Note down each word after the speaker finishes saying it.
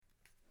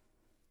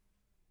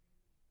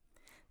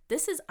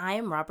This is I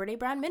Am Robert A.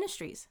 Brown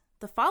Ministries.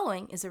 The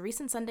following is a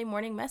recent Sunday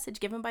morning message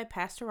given by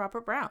Pastor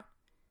Robert Brown.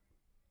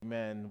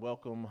 Amen.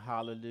 Welcome,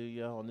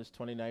 hallelujah, on this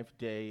 29th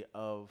day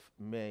of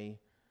May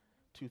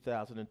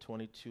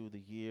 2022.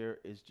 The year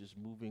is just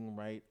moving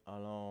right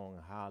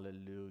along.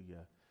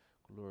 Hallelujah.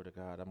 Glory to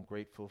God. I'm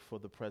grateful for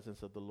the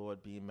presence of the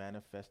Lord being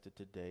manifested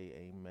today.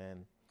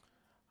 Amen.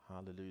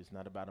 Hallelujah. It's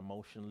not about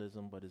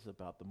emotionalism, but it's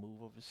about the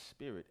move of His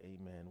Spirit.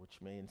 Amen. Which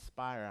may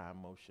inspire our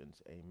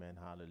emotions. Amen.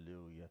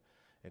 Hallelujah.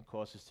 And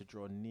cause us to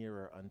draw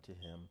nearer unto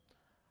Him.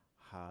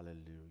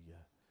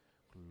 Hallelujah.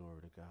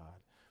 Glory to God.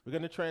 We're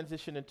going to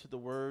transition into the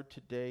Word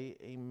today.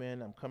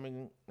 Amen. I'm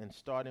coming and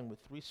starting with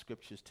three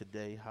scriptures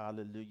today.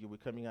 Hallelujah. We're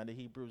coming out of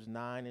Hebrews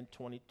 9 and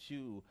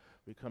 22.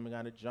 We're coming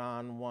out of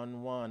John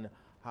 1:1.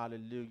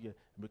 Hallelujah.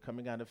 We're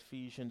coming out of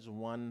Ephesians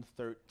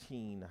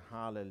 1:13.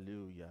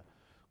 Hallelujah.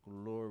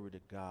 Glory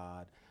to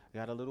God. I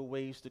got a little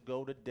ways to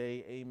go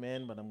today.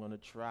 Amen. But I'm going to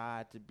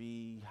try to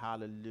be,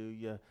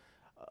 hallelujah,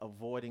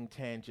 avoiding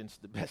tangents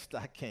the best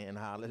I can.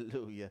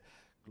 Hallelujah.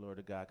 Glory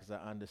to God, because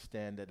I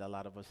understand that a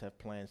lot of us have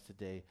plans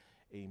today.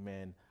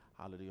 Amen.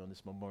 Hallelujah. On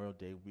this Memorial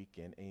Day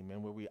weekend.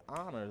 Amen. Where we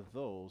honor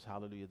those,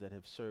 hallelujah, that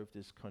have served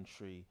this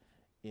country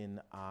in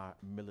our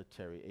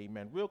military.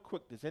 Amen. Real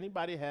quick, does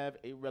anybody have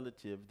a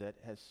relative that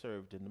has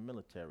served in the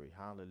military?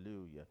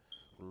 Hallelujah.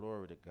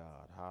 Glory to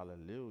God.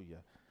 Hallelujah.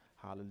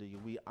 Hallelujah.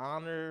 We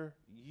honor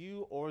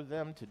you or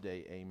them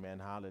today. Amen.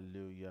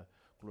 Hallelujah.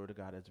 Glory to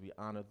God, as we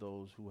honor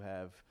those who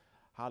have,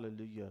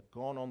 hallelujah,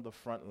 gone on the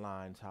front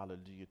lines,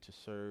 hallelujah, to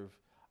serve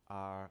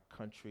our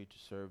country, to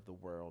serve the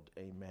world.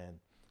 Amen.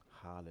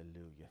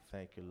 Hallelujah.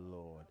 Thank you,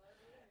 Lord.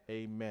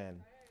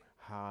 Amen.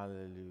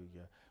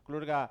 Hallelujah.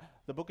 Glory to God.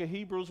 The book of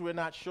Hebrews, we're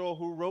not sure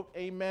who wrote.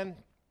 Amen.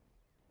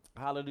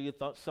 Hallelujah.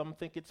 Some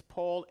think it's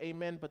Paul.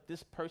 Amen. But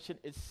this person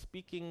is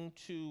speaking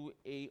to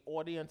a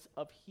audience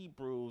of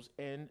Hebrews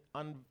and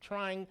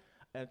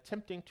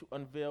attempting to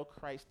unveil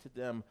Christ to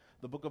them.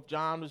 The book of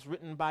John was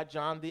written by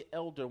John the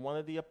Elder, one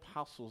of the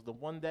apostles, the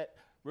one that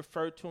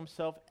referred to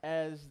himself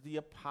as the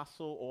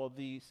apostle, or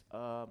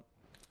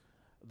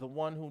the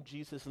one whom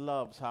Jesus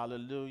loves.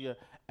 Hallelujah.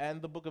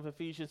 And the book of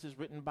Ephesians is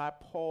written by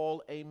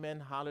Paul.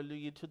 Amen.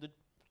 Hallelujah. To the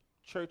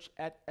church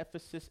at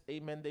Ephesus.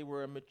 Amen. They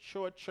were a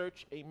mature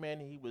church.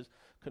 Amen. He was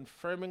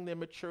confirming their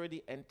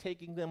maturity and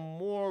taking them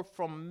more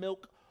from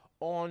milk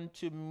on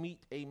to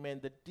meat. Amen.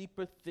 The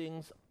deeper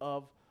things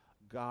of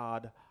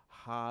God.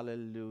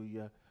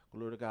 Hallelujah.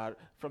 Glory to God.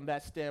 From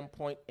that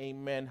standpoint,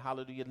 amen.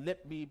 Hallelujah.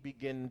 Let me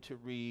begin to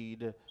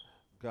read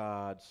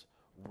God's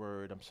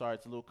word. I'm sorry,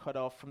 it's a little cut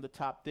off from the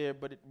top there,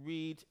 but it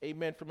reads,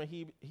 amen, from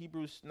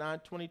Hebrews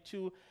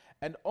 9:22.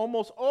 And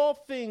almost all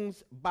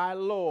things by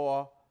the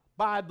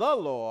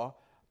law,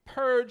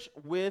 purged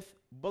with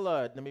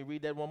blood. Let me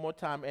read that one more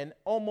time. And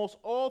almost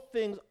all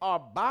things are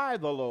by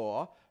the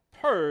law,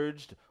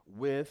 purged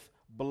with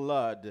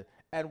blood.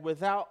 And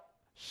without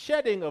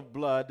shedding of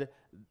blood,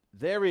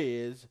 there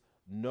is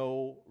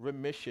no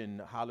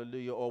remission.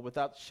 Hallelujah. Or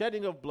without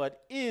shedding of blood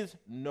is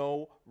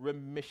no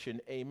remission.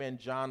 Amen.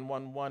 John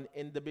 1:1.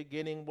 In the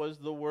beginning was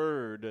the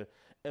Word,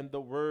 and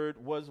the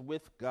Word was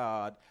with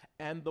God,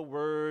 and the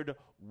Word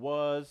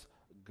was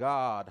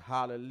God.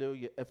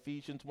 Hallelujah.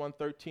 Ephesians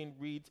 1:13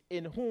 reads,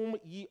 in whom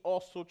ye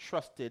also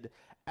trusted,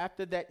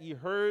 after that ye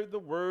heard the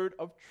word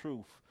of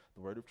truth.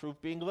 The word of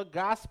truth being the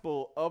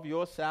gospel of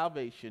your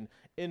salvation,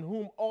 in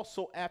whom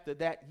also after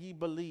that ye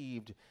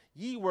believed.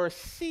 Ye were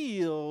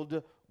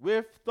sealed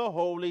with the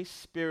Holy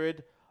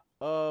Spirit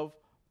of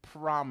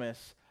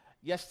promise.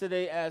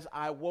 Yesterday, as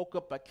I woke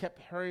up, I kept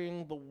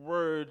hearing the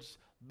words,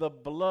 the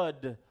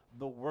blood,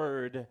 the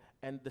word,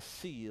 and the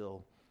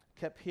seal.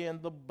 Kept hearing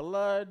the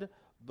blood,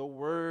 the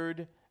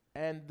word,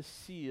 and the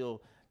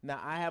seal. Now,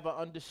 I have an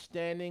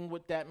understanding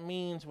what that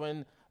means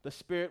when the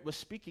Spirit was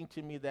speaking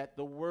to me, that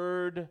the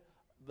word,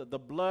 the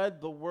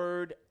blood, the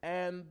word,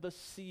 and the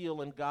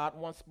seal. And God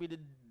wants me to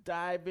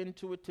dive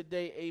into it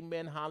today.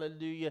 Amen.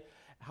 Hallelujah.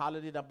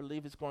 Hallelujah. I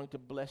believe it's going to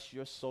bless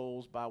your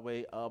souls by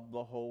way of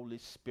the Holy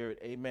Spirit.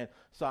 Amen.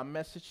 So our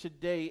message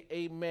today,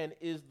 amen,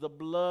 is the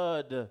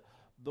blood,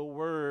 the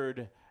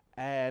word,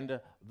 and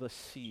the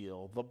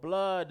seal. The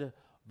blood,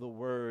 the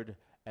word,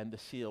 and the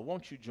seal.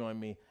 Won't you join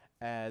me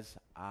as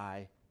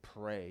I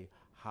pray?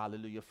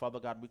 Hallelujah. Father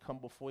God, we come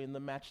before you in the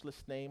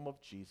matchless name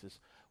of Jesus.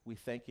 We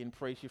thank you and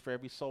praise you for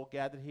every soul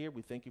gathered here.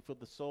 We thank you for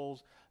the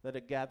souls that are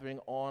gathering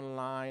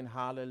online.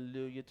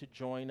 Hallelujah. To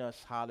join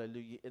us.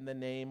 Hallelujah. In the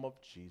name of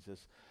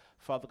Jesus.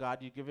 Father God,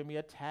 you've given me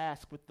a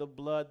task with the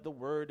blood, the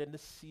word, and the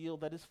seal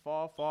that is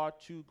far, far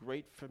too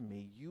great for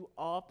me. You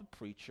are the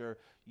preacher.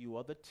 You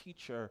are the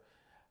teacher.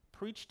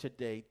 Preach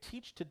today,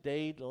 teach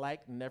today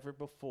like never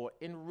before.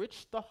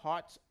 Enrich the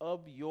hearts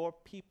of your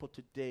people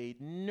today.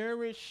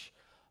 Nourish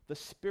the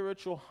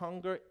spiritual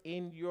hunger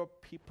in your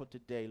people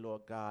today,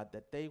 Lord God,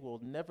 that they will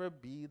never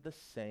be the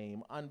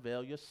same.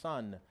 Unveil your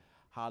Son,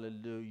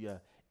 hallelujah,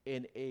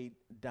 in a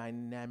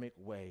dynamic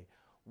way.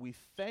 We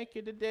thank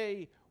you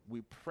today.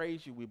 We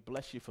praise you. We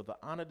bless you for the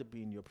honor to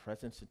be in your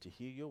presence and to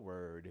hear your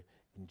word.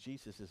 In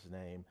Jesus'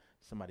 name,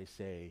 somebody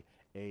say,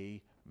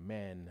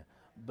 amen.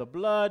 The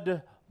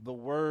blood, the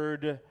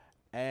word,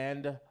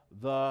 and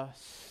the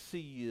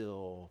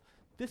seal.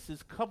 This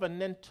is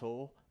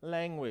covenantal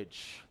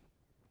language.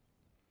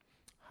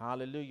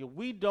 Hallelujah.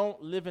 We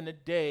don't live in a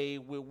day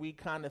where we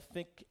kind of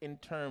think in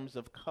terms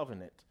of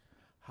covenant.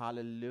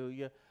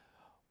 Hallelujah.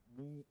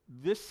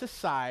 This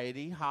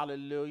society,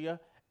 hallelujah,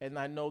 and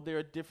I know there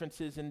are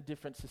differences in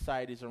different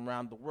societies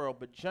around the world,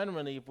 but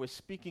generally, if we're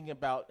speaking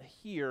about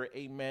here,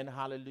 amen,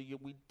 hallelujah,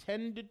 we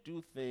tend to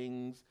do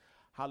things,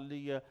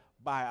 hallelujah,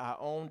 by our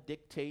own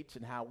dictates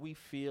and how we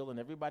feel, and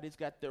everybody's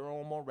got their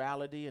own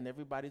morality, and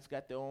everybody's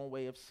got their own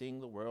way of seeing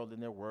the world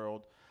and their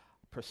world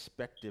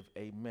perspective,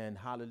 amen,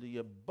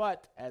 hallelujah.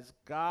 But as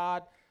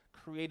God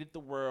created the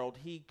world,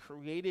 he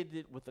created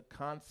it with a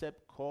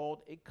concept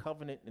called a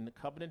covenant, and the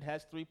covenant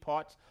has three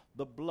parts: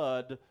 the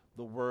blood,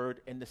 the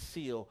word, and the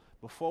seal.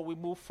 Before we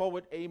move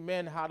forward,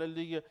 amen,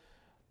 hallelujah,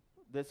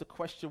 there's a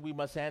question we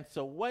must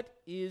answer. What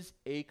is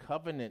a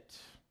covenant?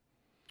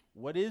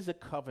 What is a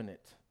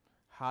covenant?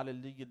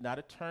 Hallelujah, not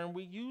a term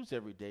we use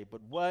every day,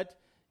 but what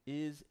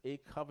is a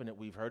covenant?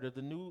 We've heard of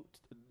the new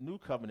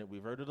covenant,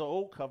 we've heard of the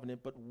old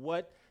covenant, but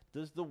what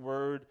does the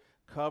word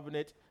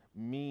covenant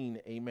mean?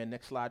 Amen.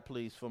 Next slide,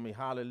 please, for me.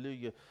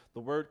 Hallelujah.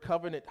 The word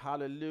covenant,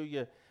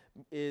 hallelujah,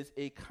 is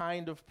a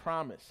kind of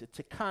promise. It's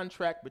a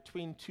contract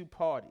between two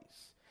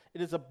parties.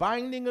 It is a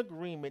binding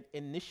agreement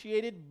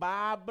initiated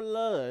by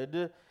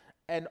blood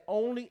and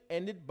only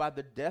ended by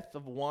the death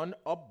of one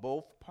or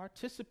both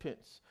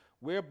participants,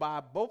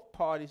 whereby both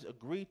parties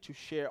agree to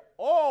share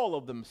all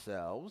of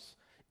themselves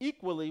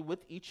equally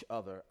with each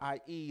other,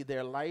 i.e.,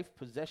 their life,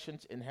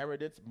 possessions,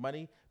 inheritance,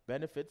 money,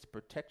 benefits,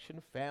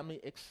 protection, family,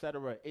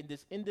 etc. In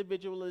this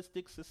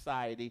individualistic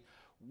society,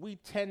 we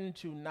tend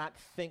to not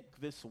think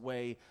this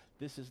way.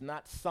 This is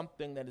not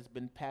something that has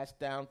been passed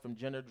down from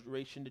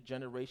generation to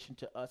generation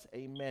to us.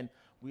 Amen.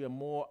 We are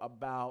more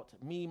about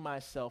me,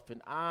 myself,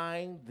 and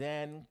I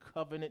than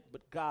covenant,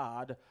 but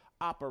God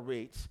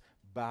operates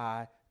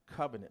by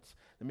covenants.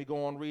 Let me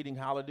go on reading.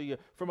 Hallelujah.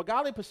 From a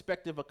godly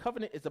perspective, a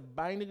covenant is a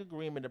binding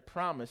agreement, a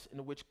promise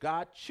in which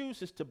God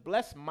chooses to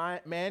bless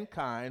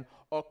mankind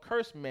or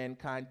curse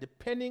mankind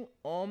depending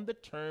on the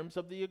terms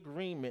of the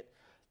agreement,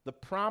 the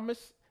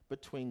promise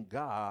between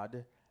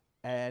God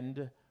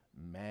and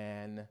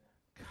mankind.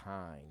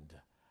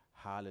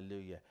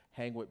 Hallelujah.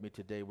 Hang with me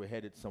today. We're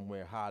headed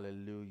somewhere.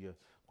 Hallelujah.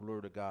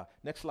 Glory to God.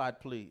 Next slide,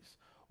 please.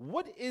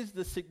 What is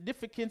the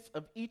significance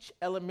of each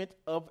element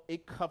of a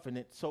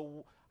covenant?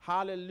 So,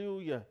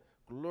 hallelujah.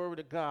 Glory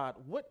to God.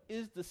 What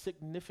is the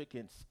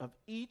significance of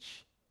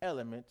each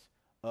element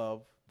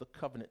of the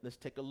covenant? Let's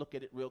take a look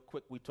at it real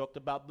quick. We talked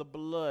about the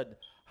blood,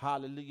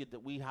 hallelujah,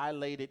 that we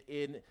highlighted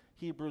in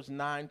Hebrews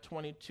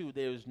 9:22.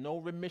 There is no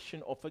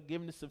remission or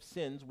forgiveness of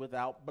sins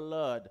without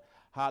blood.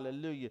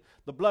 Hallelujah.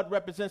 The blood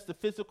represents the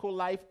physical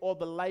life or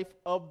the life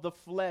of the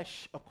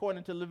flesh,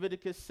 according to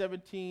Leviticus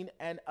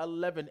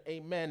 17:11.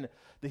 Amen.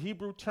 The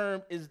Hebrew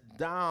term is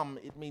dam.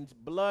 It means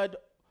blood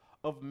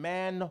of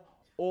man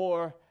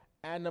or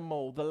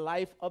animal. The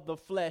life of the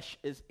flesh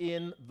is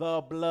in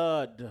the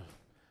blood.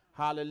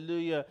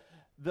 Hallelujah.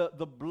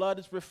 The blood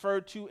is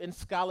referred to in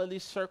scholarly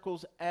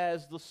circles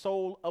as the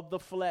soul of the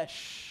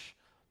flesh.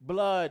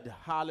 Blood,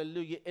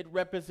 hallelujah. It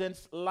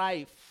represents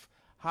life.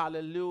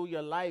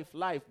 Hallelujah, life,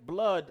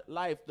 blood,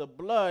 life. The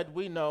blood,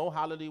 we know,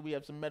 hallelujah, we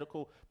have some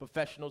medical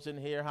professionals in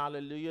here,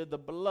 hallelujah. The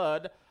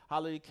blood,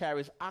 hallelujah,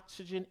 carries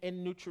oxygen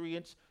and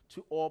nutrients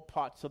to all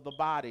parts of the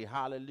body,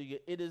 hallelujah.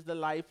 It is the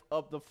life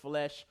of the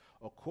flesh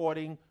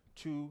according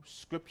to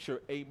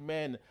Scripture,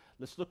 amen.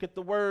 Let's look at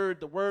the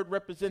word. The word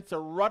represents a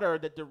rudder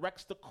that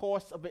directs the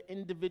course of an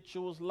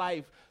individual's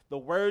life. The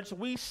words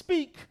we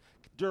speak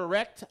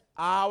direct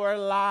our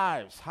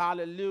lives,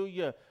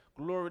 hallelujah.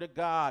 Glory to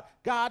God.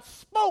 God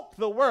spoke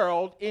the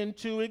world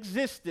into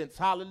existence.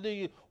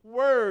 Hallelujah.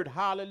 Word.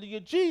 Hallelujah.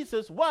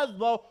 Jesus was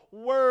the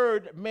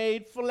Word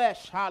made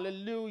flesh.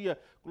 Hallelujah.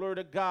 Glory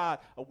to God.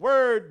 A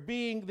word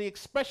being the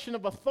expression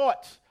of a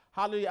thought.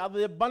 Hallelujah. Out of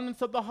the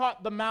abundance of the heart,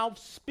 the mouth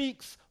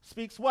speaks.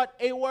 Speaks what?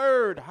 A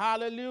word.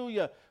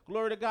 Hallelujah.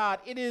 Glory to God.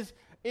 It is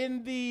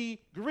in the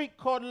Greek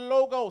called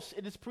logos.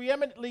 It is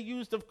preeminently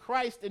used of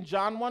Christ in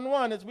John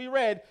 1:1, as we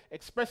read,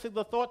 expressing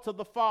the thoughts of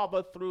the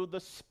Father through the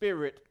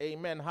Spirit.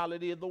 Amen.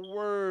 Hallelujah. The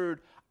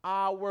word.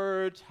 Our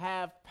words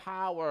have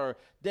power.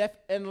 Death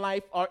and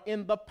life are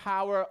in the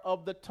power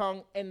of the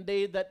tongue, and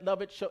they that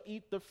love it shall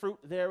eat the fruit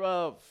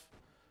thereof.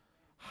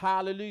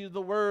 Hallelujah.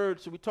 The word.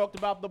 So we talked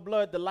about the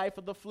blood, the life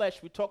of the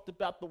flesh. We talked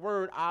about the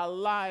word, our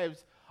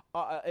lives.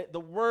 The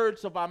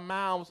words of our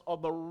mouths are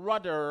the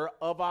rudder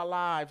of our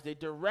lives. They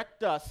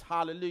direct us,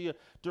 hallelujah,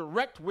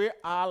 direct where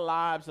our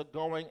lives are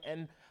going.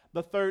 And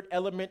the third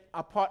element,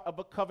 a part of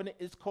a covenant,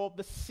 is called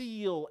the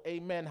seal,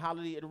 amen,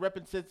 hallelujah. It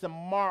represents a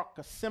mark,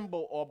 a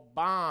symbol, or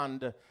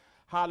bond,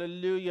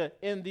 hallelujah.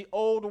 In the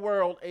old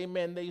world,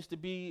 amen, there used to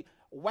be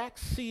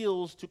wax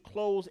seals to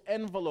close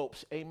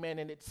envelopes, amen,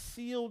 and it's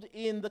sealed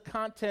in the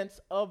contents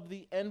of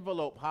the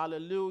envelope,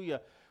 hallelujah.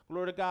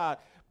 Glory to God.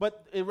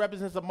 But it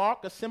represents a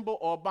mark, a symbol,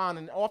 or a bond.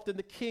 And often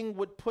the king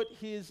would put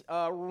his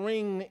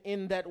ring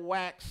in that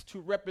wax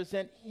to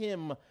represent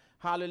him.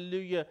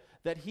 hallelujah,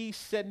 that he's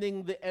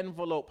sending the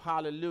envelope,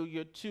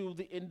 hallelujah, to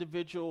the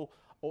individual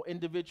or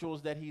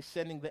individuals that he's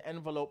sending the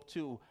envelope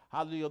to,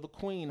 hallelujah, the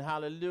queen,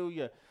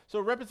 hallelujah. So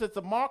it represents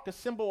a mark, a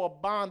symbol, or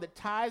bond that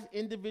ties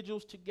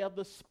individuals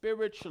together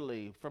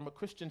spiritually from a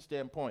Christian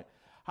standpoint,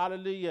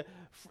 hallelujah.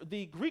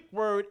 The Greek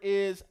word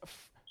is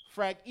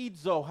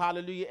phragizo,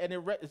 hallelujah, and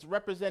it's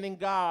representing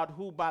God,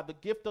 who by the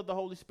gift of the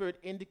Holy Spirit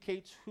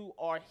indicates who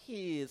are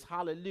his,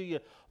 hallelujah.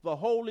 The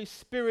Holy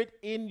Spirit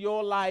in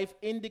your life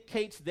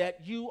indicates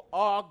that you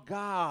are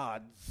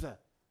God's.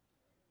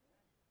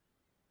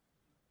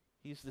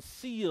 He's the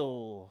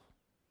seal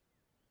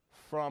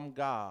from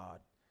God.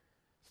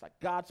 It's like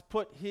God's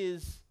put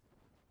his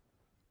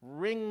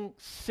ring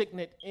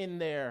signet in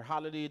there,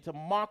 hallelujah, to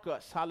mark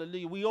us,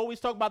 hallelujah. We always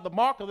talk about the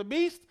mark of the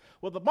beast.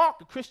 Well, the mark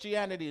of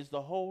Christianity is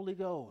the Holy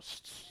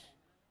Ghost.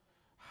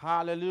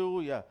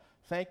 Hallelujah.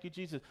 Thank you,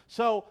 Jesus.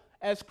 So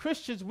as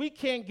Christians, we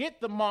can't get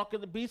the mark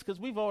of the beast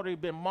because we've already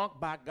been marked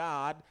by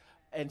God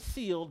and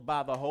sealed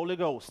by the Holy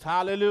Ghost.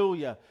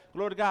 Hallelujah.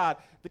 Glory to God.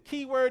 The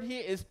key word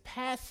here is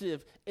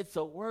passive. It's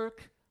a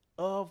work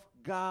of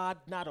God,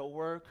 not a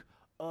work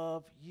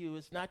of you.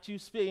 It's not you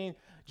saying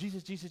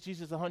Jesus, Jesus,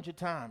 Jesus 100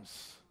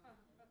 times.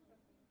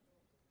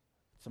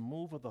 It's a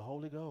move of the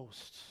Holy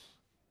Ghost.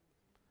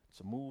 It's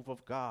a move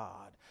of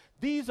God.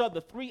 These are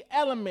the three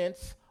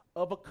elements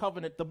of a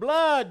covenant: the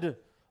blood,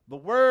 the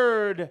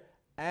word,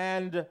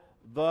 and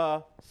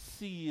the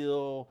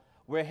seal.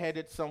 We're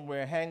headed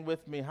somewhere. Hang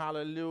with me.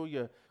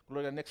 Hallelujah.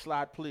 Glory to God. Next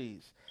slide,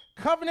 please.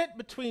 Covenant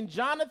between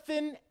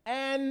Jonathan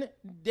and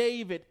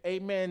David.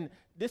 Amen.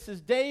 This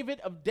is David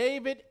of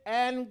David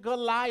and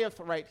Goliath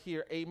right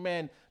here.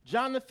 Amen.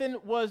 Jonathan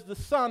was the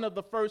son of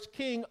the first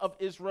king of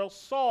Israel,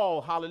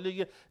 Saul.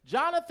 Hallelujah.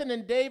 Jonathan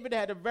and David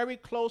had a very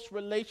close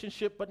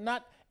relationship, but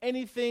not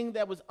anything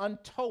that was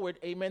untoward.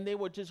 Amen. They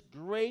were just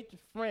great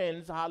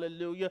friends.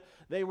 Hallelujah.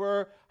 They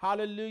were,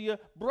 hallelujah,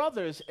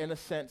 brothers in a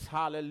sense.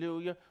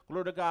 Hallelujah.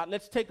 Glory to God.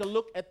 Let's take a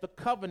look at the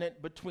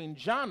covenant between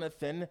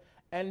Jonathan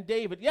and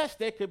David. Yes,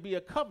 there could be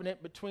a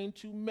covenant between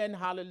two men.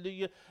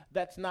 Hallelujah.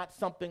 That's not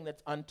something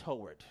that's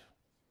untoward.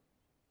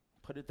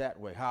 Put it that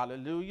way.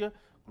 Hallelujah.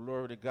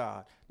 Glory to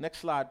God. Next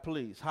slide,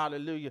 please.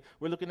 Hallelujah.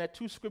 We're looking at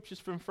two scriptures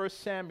from 1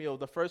 Samuel.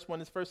 The first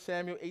one is 1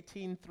 Samuel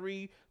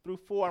 18:3 through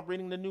 4. I'm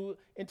reading the New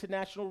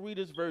International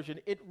Reader's Version.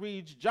 It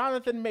reads,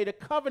 Jonathan made a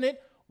covenant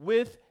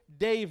with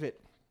David.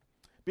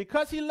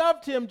 Because he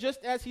loved him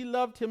just as he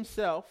loved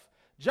himself,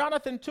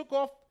 Jonathan took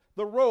off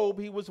the robe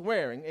he was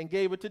wearing and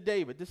gave it to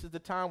David. This is the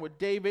time where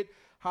David,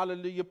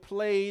 hallelujah,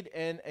 played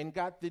and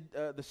got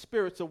the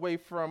spirits away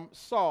from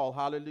Saul.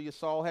 Hallelujah.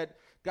 Saul had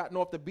gotten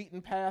off the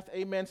beaten path.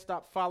 Amen.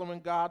 Stopped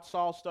following God.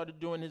 Saul started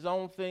doing his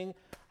own thing.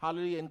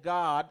 Hallelujah. And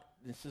God,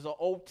 this is an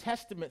Old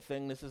Testament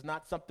thing. This is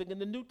not something in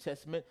the New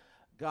Testament.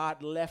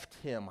 God left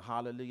him.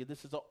 Hallelujah.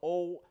 This is an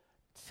Old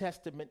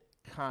Testament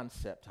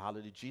concept.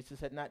 Hallelujah. Jesus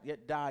had not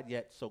yet died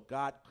yet, so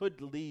God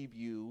could leave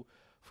you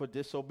for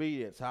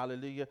disobedience.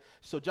 Hallelujah.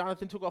 So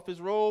Jonathan took off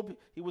his robe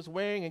he was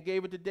wearing and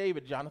gave it to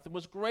David. Jonathan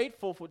was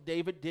grateful for what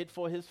David did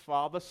for his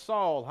father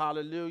Saul.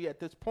 Hallelujah. At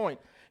this point,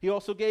 he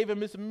also gave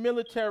him his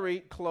military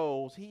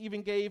clothes. He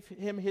even gave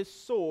him his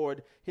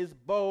sword, his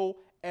bow,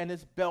 and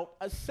his belt.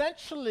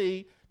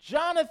 Essentially,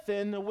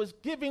 Jonathan was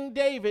giving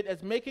David,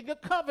 as making a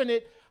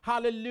covenant,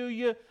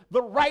 hallelujah,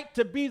 the right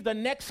to be the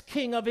next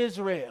king of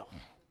Israel.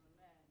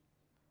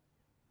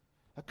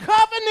 A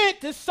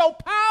covenant is so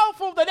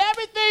powerful that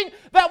everything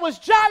that was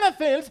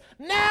Jonathan's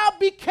now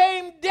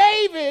became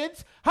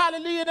David's.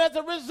 Hallelujah. And as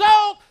a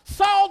result,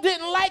 Saul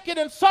didn't like it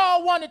and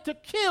Saul wanted to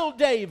kill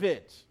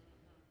David.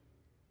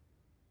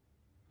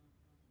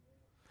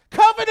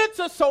 Covenants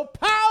are so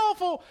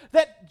powerful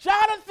that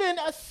Jonathan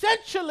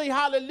essentially,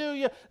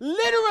 hallelujah,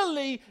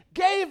 literally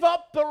gave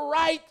up the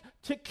right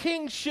to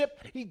kingship.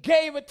 He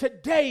gave it to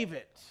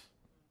David.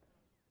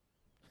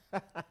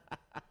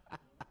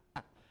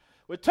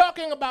 We're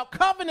talking about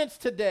covenants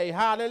today.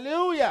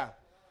 Hallelujah.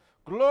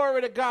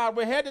 Glory to God.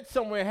 We're headed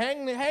somewhere.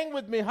 Hang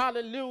with me.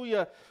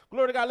 Hallelujah.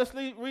 Glory to God. Let's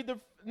read the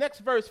next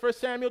verse. 1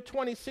 Samuel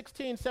 20,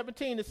 16,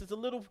 17. This is a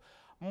little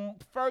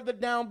further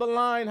down the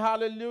line.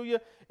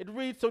 Hallelujah. It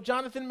reads, so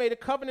Jonathan made a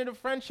covenant of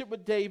friendship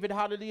with David.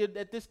 Hallelujah.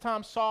 At this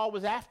time, Saul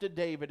was after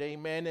David.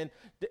 Amen. And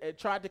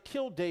tried to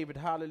kill David.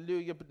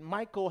 Hallelujah. But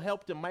Michal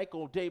helped him.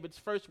 Michal, David's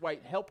first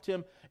wife, helped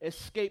him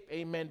escape.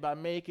 Amen. By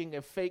making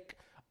a fake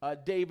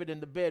David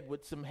in the bed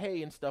with some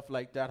hay and stuff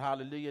like that.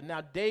 Hallelujah.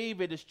 Now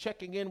David is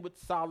checking in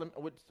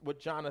with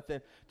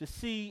Jonathan to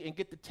see and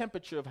get the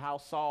temperature of how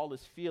Saul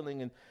is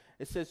feeling. And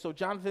it says, so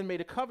Jonathan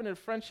made a covenant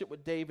of friendship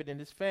with David and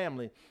his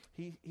family.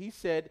 He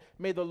said,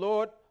 may the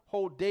Lord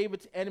hold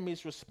David's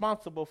enemies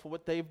responsible for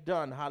what they've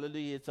done.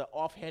 Hallelujah. It's an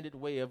offhanded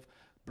way of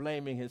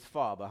blaming his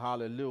father.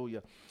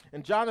 Hallelujah.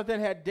 And Jonathan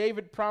had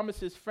David promise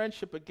his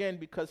friendship again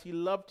because he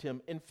loved him.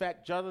 In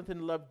fact,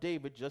 Jonathan loved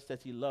David just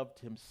as he loved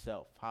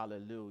himself.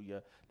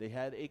 Hallelujah. They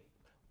had a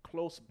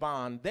close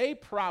bond. They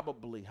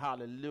probably,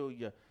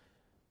 hallelujah,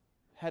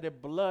 had a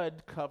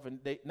blood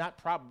covenant. They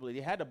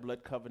had a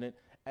blood covenant.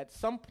 At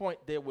some point,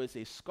 there was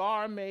a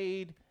scar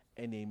made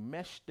and they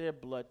meshed their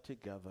blood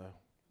together.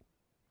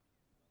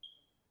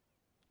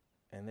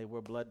 and they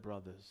were blood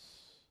brothers.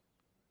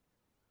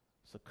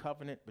 It's a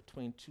covenant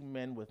between two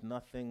men with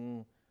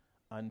nothing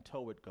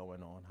untoward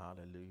going on,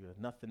 hallelujah.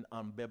 Nothing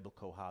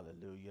unbiblical,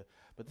 hallelujah.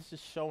 But this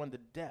is showing the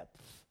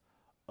depth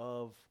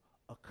of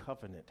a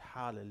covenant,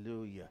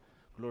 hallelujah.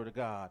 Glory to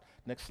God.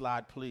 Next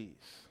slide,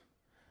 please.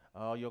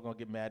 Oh, you're going to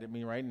get mad at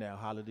me right now,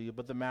 hallelujah.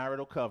 But the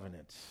marital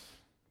covenant.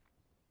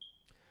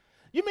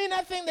 You mean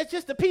that thing that's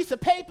just a piece of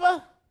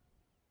paper?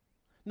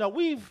 No,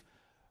 we've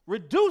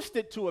reduced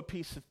it to a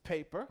piece of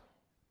paper.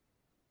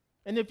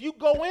 And if you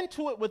go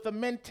into it with a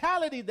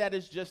mentality that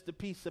is just a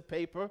piece of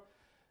paper,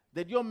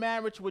 that your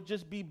marriage would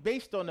just be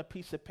based on a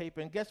piece of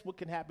paper, and guess what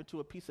can happen to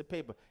a piece of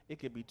paper? It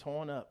can be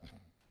torn up.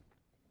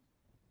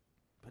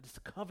 But it's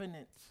a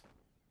covenant.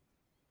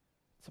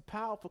 It's a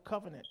powerful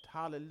covenant.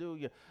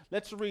 Hallelujah.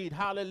 Let's read.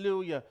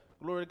 Hallelujah.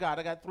 Glory to God.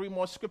 I got 3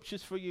 more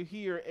scriptures for you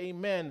here.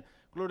 Amen.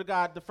 Glory to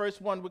God. The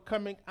first one, we're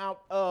coming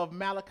out of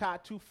Malachi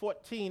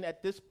 2:14.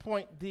 At this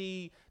point,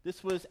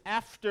 this was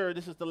after,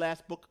 this is the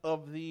last book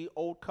of the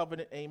Old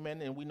Covenant.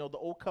 Amen. And we know the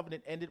Old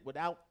Covenant ended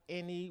without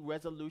any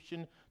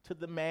resolution to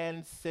the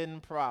man's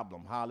sin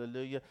problem.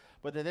 Hallelujah.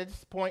 But at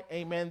this point,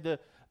 amen, the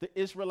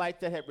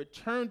Israelites that had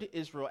returned to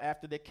Israel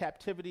after their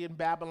captivity in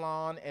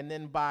Babylon and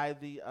then by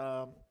the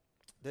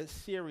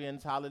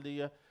Assyrians,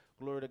 hallelujah,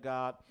 glory to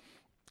God,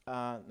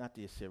 not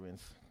the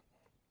Assyrians,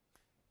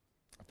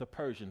 the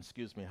Persians,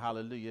 excuse me,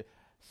 hallelujah.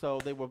 So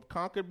they were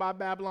conquered by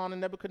Babylon and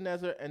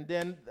Nebuchadnezzar, and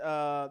then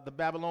the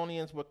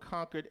Babylonians were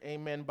conquered,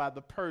 amen, by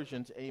the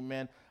Persians,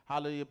 amen,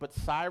 hallelujah. But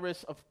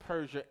Cyrus of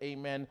Persia,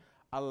 amen,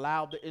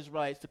 allowed the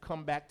Israelites to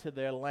come back to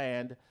their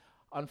land.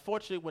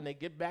 Unfortunately, when they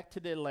get back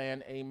to their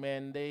land,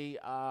 amen, they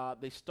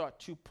start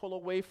to pull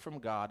away from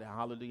God,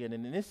 hallelujah. And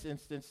in this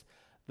instance,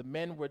 the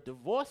men were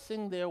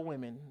divorcing their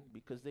women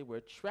because they were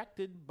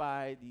attracted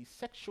by the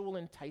sexual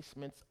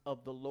enticements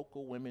of the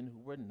local women who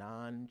were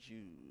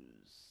non-Jews.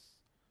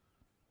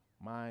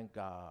 My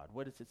God,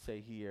 what does it say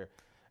here?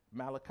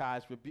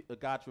 God's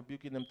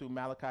rebuking them through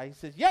Malachi. He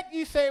says, "Yet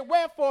ye say,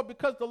 wherefore?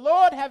 Because the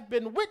Lord hath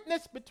been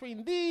witness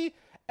between thee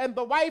and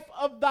the wife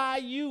of thy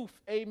youth."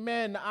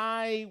 Amen.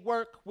 I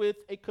work with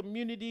a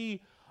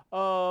community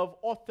of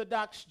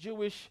Orthodox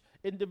Jewish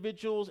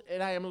individuals,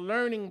 and I am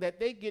learning that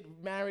they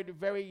get married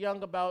very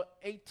young, about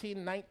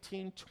 18,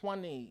 19,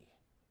 20.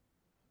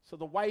 So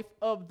the wife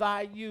of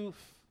thy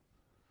youth,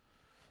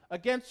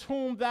 against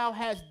whom thou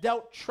hast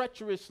dealt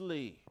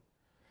treacherously.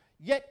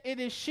 Yet it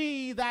is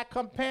she thy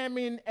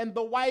companion, and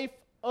the wife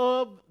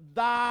of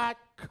thy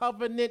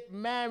covenant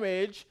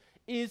marriage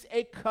is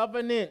a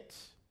covenant.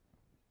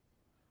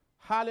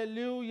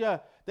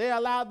 Hallelujah. They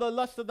allowed the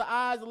lust of the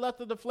eyes, the lust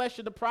of the flesh,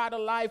 and the pride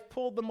of life,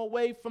 pulled them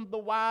away from the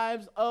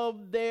wives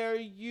of their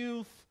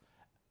youth.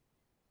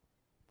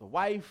 The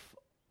wife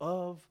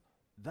of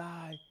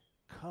thy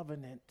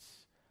covenant.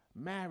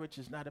 Marriage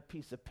is not a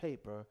piece of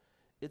paper.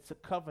 It's a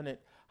covenant.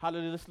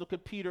 Hallelujah. Let's look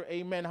at Peter.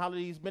 Amen.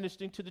 Hallelujah. He's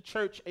ministering to the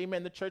church.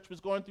 Amen. The church was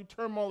going through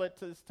turmoil at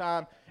this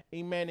time.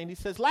 Amen. And he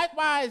says,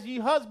 "Likewise, ye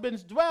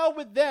husbands, dwell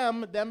with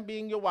them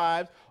being your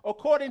wives,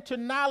 according to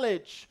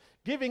knowledge,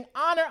 giving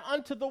honor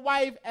unto the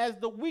wife as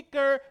the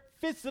weaker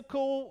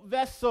physical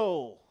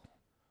vessel."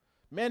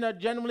 Men are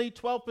generally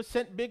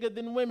 12% bigger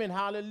than women.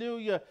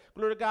 Hallelujah.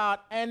 Glory to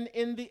God. And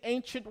in the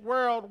ancient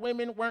world,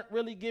 women weren't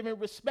really given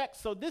respect.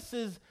 So this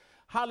is,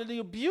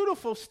 hallelujah,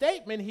 beautiful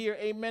statement here.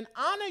 Amen.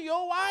 Honor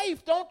your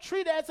wife. Don't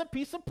treat her as a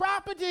piece of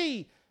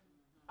property.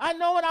 I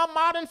know in our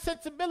modern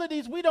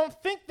sensibilities, we don't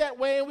think that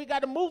way, and we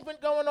got a movement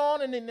going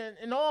on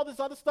and all this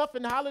other stuff,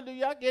 and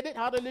hallelujah, I get it,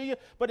 hallelujah.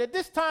 But at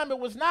this time, it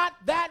was not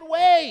that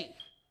way.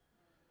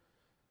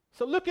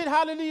 So look at,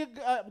 hallelujah,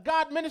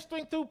 God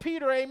ministering through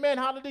Peter, amen,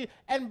 hallelujah.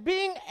 And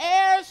being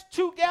heirs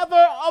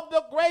together of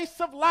the grace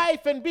of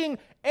life, and being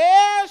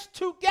heirs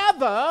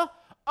together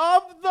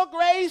of the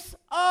grace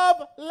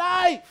of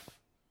life,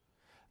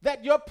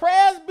 that your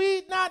prayers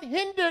be not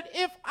hindered.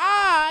 If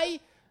I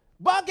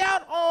bug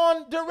out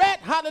on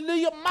direct,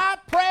 hallelujah, my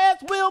prayers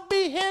will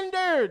be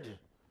hindered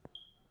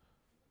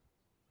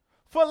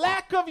for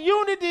lack of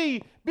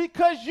unity,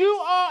 because you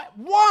are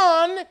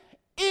one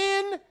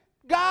in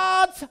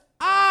God's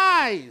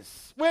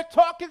eyes. We're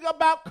talking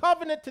about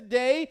covenant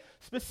today,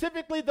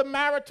 specifically the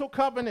marital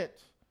covenant.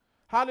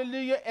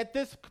 Hallelujah. At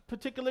this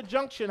particular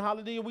junction,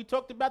 hallelujah, we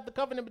talked about the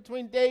covenant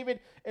between David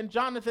and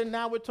Jonathan.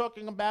 Now we're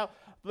talking about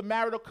the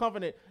marital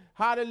covenant.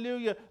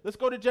 Hallelujah. Let's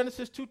go to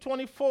Genesis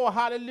 2:24.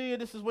 Hallelujah.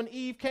 This is when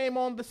Eve came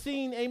on the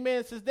scene. Amen.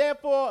 It says,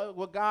 therefore,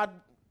 well,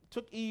 God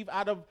took Eve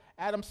out of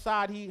Adam's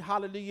side.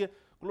 Hallelujah.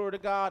 Glory to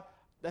God.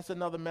 That's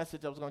another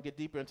message. I was going to get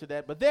deeper into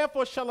that. But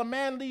therefore shall a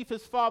man leave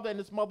his father and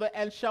his mother,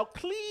 and shall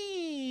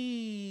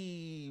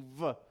cleave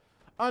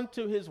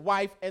unto his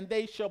wife, and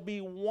they shall be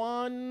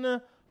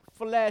one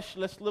flesh.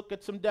 Let's look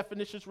at some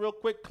definitions real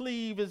quick.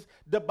 Cleave is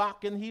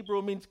debak in Hebrew.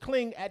 It means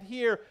cling,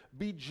 adhere,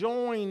 be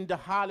joined.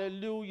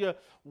 Hallelujah.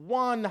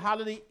 One,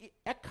 hallelujah.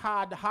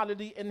 Echad,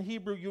 hallelujah, in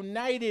Hebrew.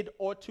 United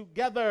or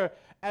together.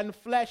 And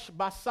flesh,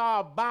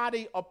 basar,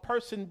 body or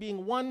person,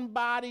 being one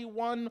body,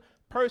 one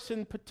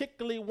person,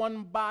 particularly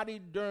one body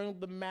during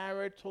the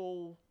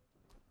marital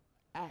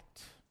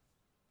act.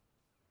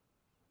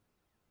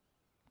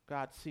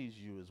 God sees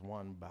you as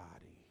one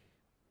body.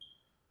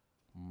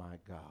 My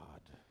God.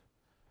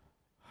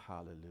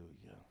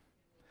 Hallelujah.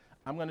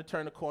 I'm going to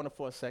turn the corner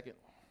for a second.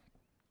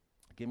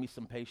 Give me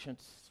some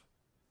patience.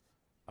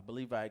 I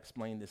believe I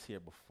explained this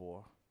here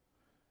before.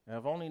 And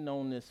I've only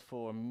known this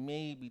for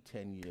maybe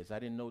 10 years. I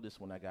didn't know this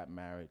when I got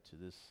married to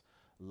this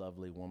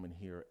lovely woman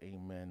here.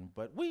 Amen.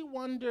 But we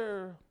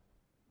wonder,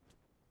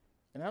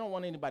 and I don't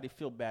want anybody to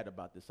feel bad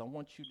about this. I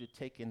want you to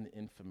take in the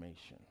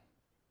information.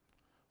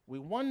 We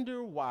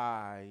wonder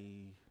why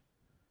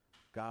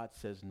God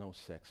says no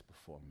sex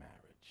before marriage.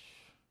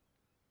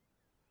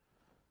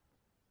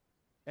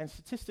 And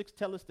statistics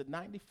tell us that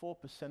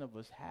 94% of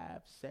us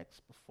have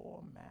sex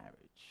before marriage.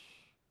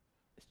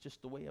 It's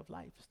just the way of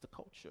life. It's the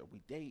culture.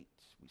 We date,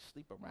 we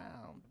sleep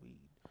around, we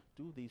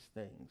do these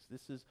things.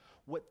 This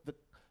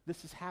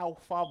is how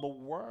far the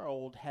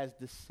world has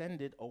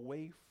descended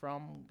away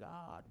from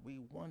God.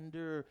 We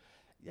wonder,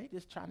 they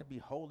just trying to be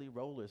holy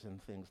rollers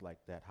and things like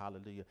that.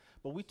 Hallelujah.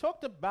 But we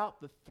talked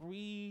about the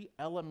 3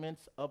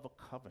 elements of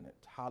a covenant.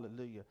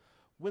 Hallelujah.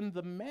 When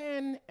the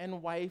man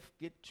and wife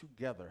get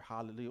together,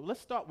 hallelujah. Let's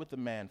start with the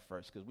man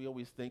first, because we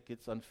always think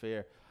it's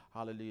unfair,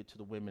 hallelujah, to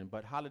the women.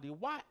 But hallelujah,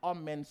 why are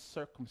men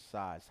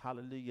circumcised?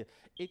 Hallelujah.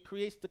 It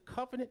creates the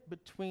covenant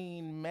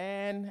between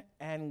man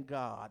and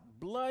God.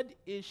 Blood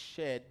is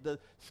shed. The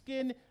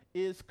skin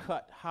is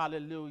cut.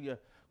 Hallelujah.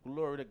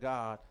 Glory to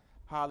God.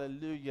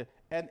 Hallelujah.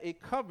 And a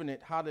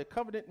covenant, hallelujah.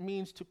 Covenant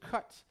means to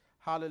cut,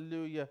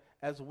 hallelujah,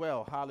 as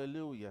well.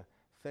 Hallelujah.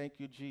 Thank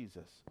you,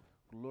 Jesus.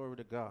 Glory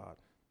to God.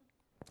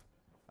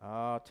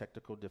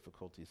 Technical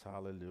difficulties.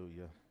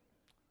 Hallelujah.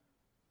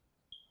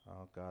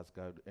 Oh, God's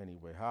got it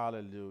anyway.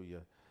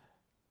 Hallelujah.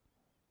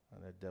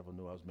 And that devil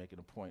knew I was making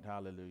a point.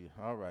 Hallelujah.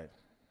 All right.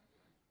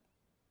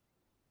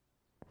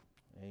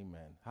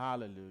 Amen.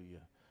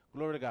 Hallelujah.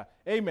 Glory to God.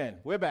 Amen.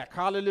 We're back.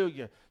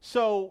 Hallelujah.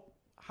 So,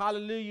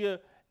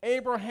 hallelujah.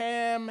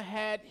 Abraham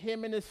had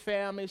him and his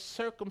family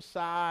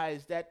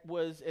circumcised. That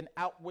was an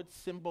outward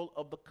symbol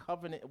of the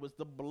covenant. It was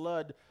the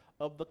blood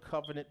of the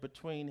covenant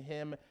between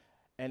him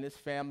and his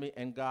family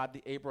and God,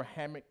 the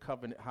Abrahamic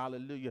covenant,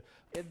 hallelujah.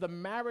 In the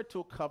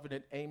marital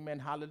covenant, amen,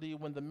 hallelujah,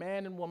 when the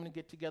man and woman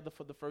get together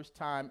for the first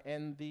time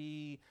and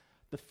the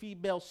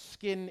female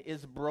skin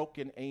is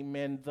broken,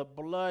 amen, the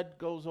blood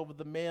goes over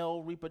the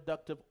male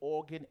reproductive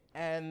organ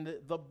and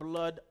the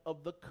blood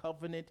of the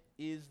covenant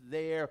is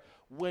there.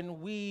 When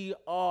we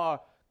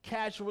are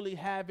casually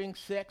having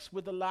sex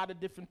with a lot of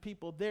different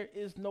people, there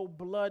is no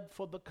blood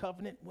for the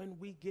covenant when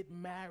we get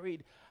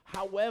married.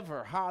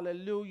 However,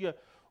 hallelujah,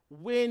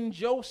 when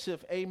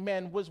Joseph,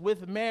 amen, was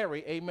with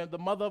Mary, amen, the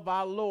mother of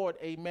our Lord,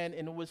 amen,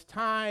 and it was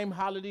time,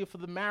 hallelujah, for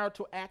the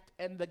marital act,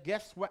 and the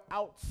guests were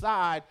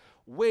outside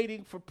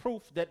waiting for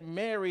proof that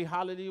Mary,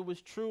 hallelujah,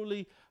 was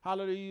truly,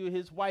 hallelujah,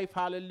 his wife,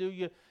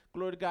 hallelujah,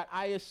 glory to God.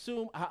 I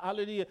assume,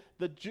 hallelujah,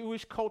 the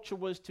Jewish culture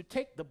was to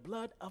take the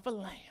blood of a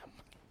lamb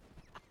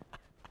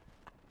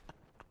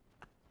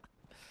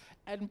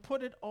and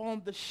put it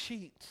on the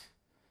sheet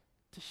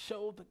to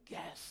show the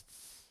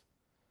guests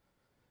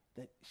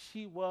that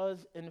she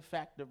was, in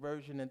fact, the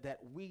virgin and that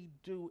we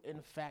do,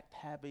 in fact,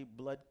 have a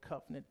blood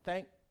covenant.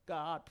 Thank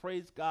God,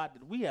 praise God,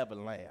 that we have a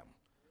lamb.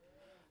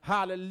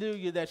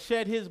 Hallelujah, that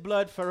shed his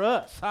blood for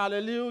us.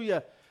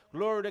 Hallelujah.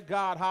 Glory to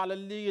God.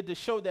 Hallelujah, to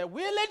show that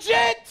we're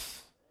legit.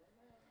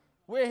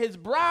 We're his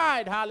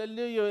bride.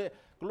 Hallelujah.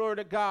 Glory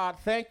to God.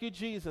 Thank you,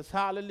 Jesus.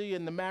 Hallelujah.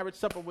 And the marriage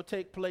supper will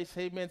take place,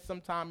 amen,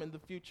 sometime in the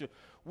future.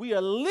 We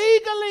are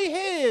legally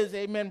his,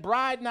 amen.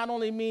 Bride not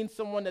only means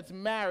someone that's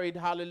married,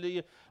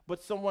 hallelujah,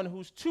 but someone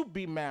who's to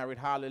be married,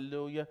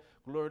 hallelujah.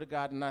 Glory to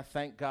God, and I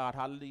thank God,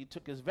 hallelujah. He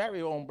took his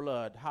very own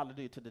blood,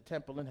 hallelujah, to the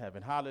temple in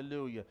heaven,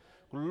 hallelujah.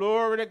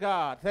 Glory to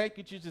God. Thank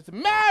you, Jesus.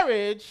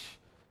 Marriage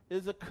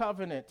is a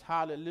covenant,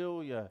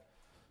 hallelujah.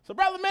 So,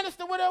 brother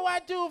minister, what do I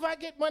do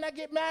when I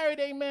get married,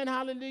 amen,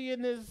 hallelujah,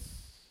 and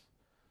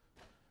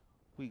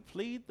we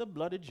plead the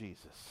blood of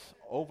Jesus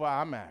over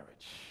our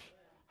marriage,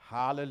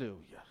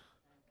 hallelujah.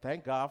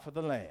 Thank God for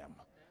the Lamb.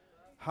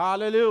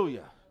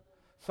 Hallelujah.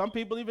 Some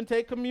people even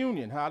take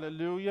communion.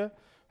 Hallelujah.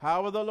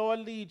 However the Lord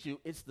leads you,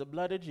 it's the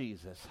blood of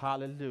Jesus.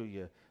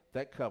 Hallelujah.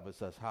 That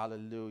covers us.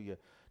 Hallelujah.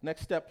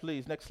 Next step,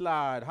 please. Next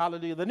slide.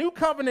 Hallelujah. The new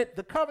covenant,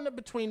 the covenant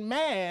between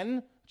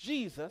man,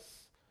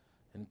 Jesus,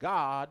 and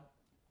God,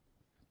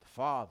 the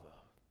Father.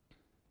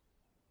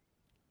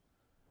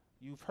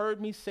 You've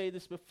heard me say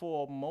this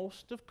before.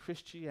 Most of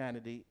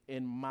Christianity,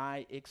 in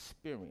my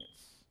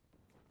experience,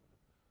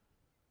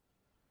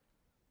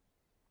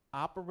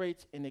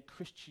 operates in a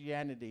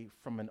Christianity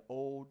from an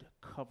old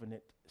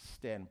covenant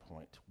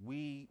standpoint.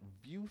 We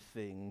view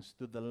things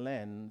through the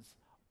lens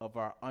of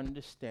our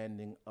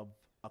understanding of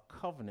a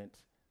covenant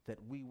that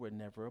we were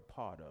never a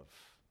part of.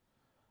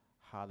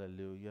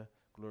 Hallelujah.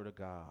 Glory to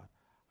God.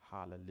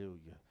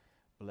 Hallelujah.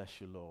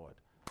 Bless you, Lord.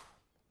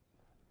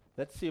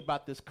 Let's see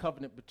about this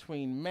covenant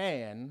between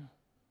man,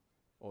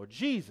 or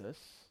Jesus,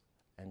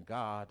 and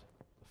God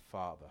the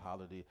Father.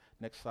 Hallelujah.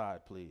 Next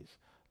slide, please.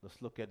 Let's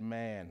look at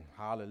man.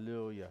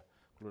 Hallelujah.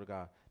 Glory to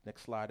God.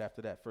 Next slide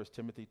after that. 1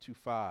 Timothy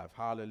 2:5.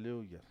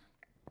 Hallelujah.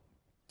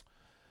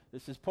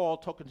 This is Paul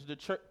talking to the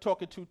church,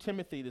 talking to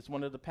Timothy. This is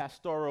one of the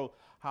pastoral,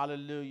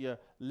 hallelujah,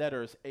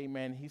 letters.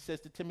 Amen. He says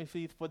to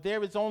Timothy, for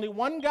there is only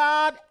one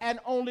God and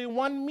only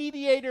one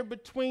mediator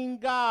between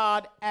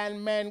God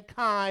and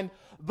mankind,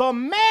 the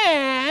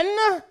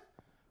man,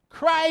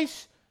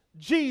 Christ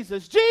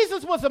Jesus.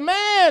 Jesus was a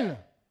man.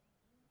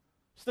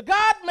 It's the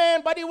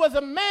God-man, but he was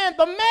a man.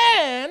 The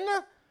man,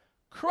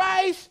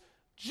 Christ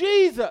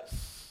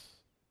Jesus.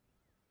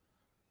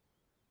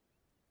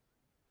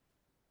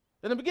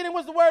 In the beginning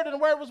was the Word, and the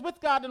Word was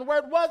with God, and the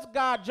Word was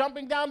God.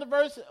 Jumping down to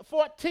verse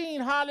 14,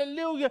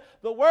 hallelujah.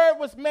 The Word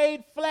was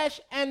made flesh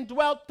and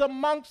dwelt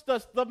amongst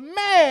us. The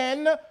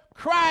man,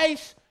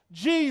 Christ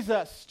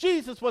Jesus.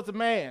 Jesus was a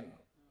man.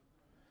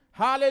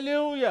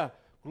 Hallelujah.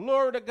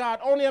 Glory to God.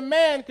 Only a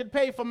man could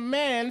pay for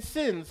man's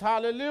sins.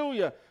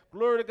 Hallelujah.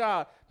 Glory to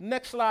God.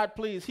 Next slide,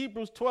 please.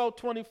 Hebrews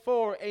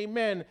 12:24.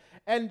 Amen.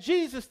 And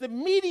Jesus, the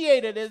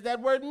mediator, there's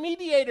that word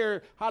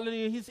mediator.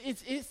 Hallelujah. He's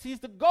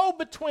the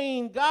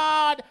go-between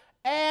God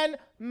and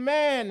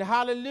man,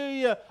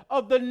 hallelujah,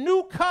 of the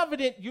new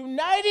covenant,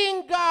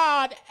 uniting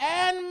God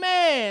and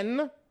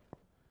man,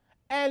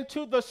 and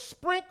to the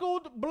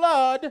sprinkled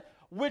blood,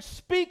 which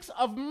speaks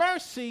of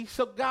mercy.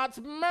 So God's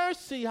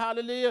mercy,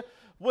 hallelujah,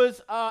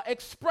 was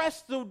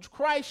expressed through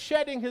Christ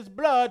shedding his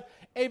blood,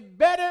 a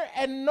better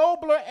and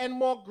nobler and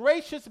more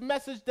gracious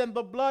message than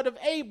the blood of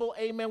Abel.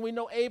 Amen. We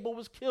know Abel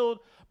was killed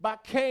by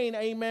Cain.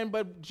 Amen.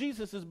 But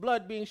Jesus'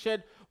 blood being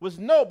shed was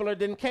nobler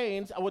than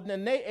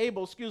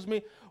Abel's,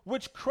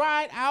 which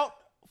cried out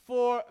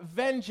for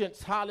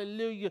vengeance.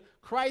 Hallelujah.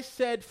 Christ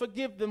said,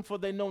 forgive them, for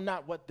they know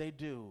not what they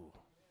do.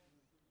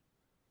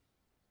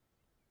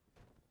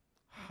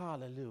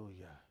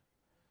 Hallelujah.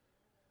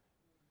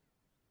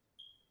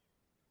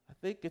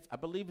 I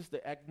believe it's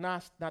the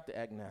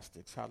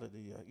agnostics,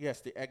 hallelujah.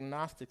 Yes, the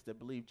agnostics that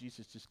believe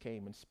Jesus just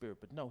came in spirit,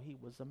 but no, he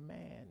was a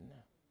man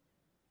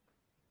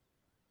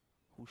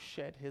who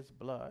shed his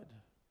blood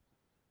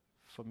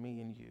for me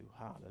and you.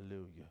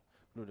 Hallelujah.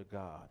 Glory to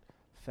God.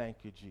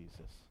 Thank you,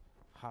 Jesus.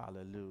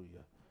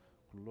 Hallelujah.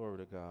 Glory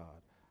to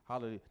God.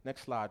 Hallelujah.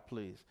 Next slide,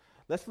 please.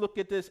 Let's look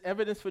at this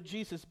evidence for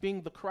Jesus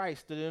being the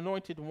Christ, the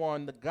anointed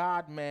one, the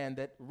God-man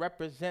that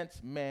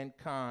represents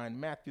mankind.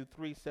 Matthew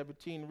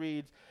 3:17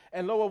 reads,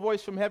 and lo, a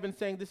voice from heaven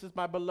saying, this is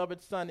my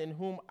beloved Son, in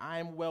whom I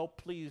am well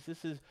pleased.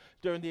 This is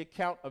during the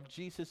account of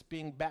Jesus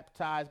being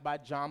baptized by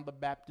John the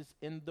Baptist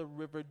in the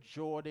river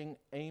Jordan.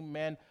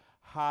 Amen.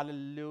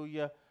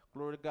 Hallelujah.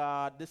 Glory to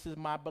God. This is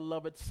my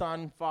beloved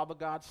Son. Father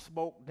God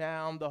spoke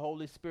down. The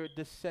Holy Spirit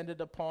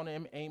descended upon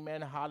him.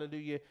 Amen.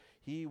 Hallelujah.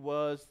 He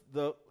was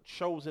the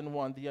chosen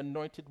one, the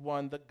anointed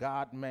one, the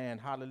God-man.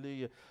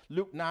 Hallelujah.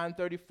 Luke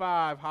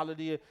 9:35.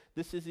 Hallelujah.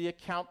 This is the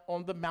account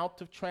on the Mount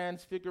of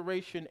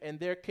Transfiguration. And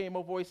there came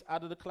a voice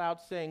out of the cloud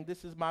saying,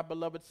 this is my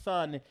beloved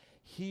Son.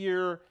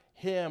 Hear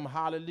him.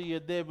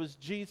 Hallelujah. There was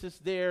Jesus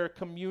there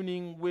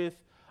communing with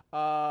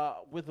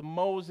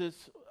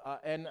Moses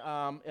and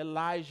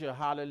Elijah.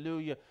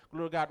 Hallelujah.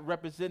 Glory to God.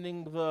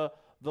 Representing the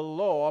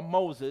law,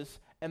 Moses,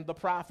 and the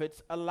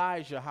prophets,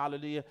 Elijah.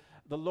 Hallelujah.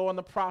 The law and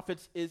the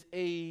prophets is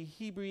a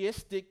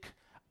Hebraistic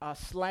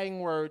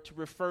slang word to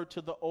refer to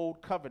the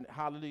Old Covenant.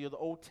 Hallelujah. The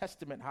Old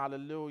Testament.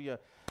 Hallelujah.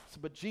 So,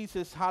 but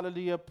Jesus,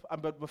 hallelujah,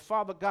 but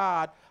Father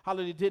God,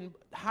 hallelujah, didn't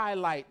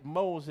highlight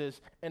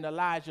Moses and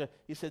Elijah.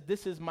 He said,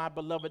 this is my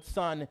beloved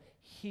Son.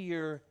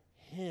 Hear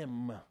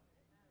him.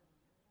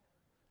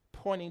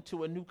 Pointing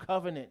to a new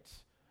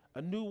covenant,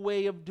 a new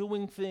way of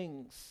doing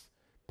things,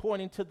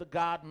 pointing to the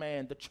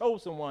God-man, the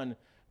chosen one,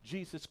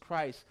 Jesus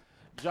Christ.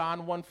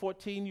 John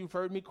 1:14, you've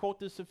heard me quote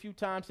this a few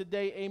times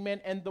today, amen.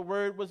 And the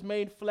word was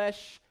made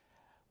flesh,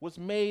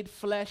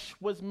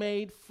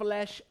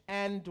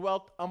 and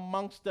dwelt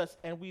amongst us,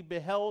 and we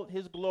beheld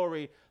his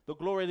glory, the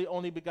glory of the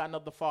only begotten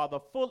of the Father,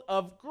 full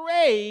of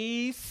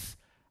grace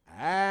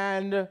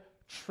and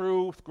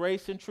truth.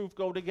 Grace and truth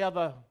go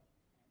together.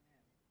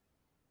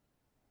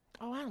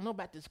 Oh, I don't know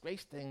about this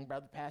grace thing,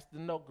 Brother Pastor.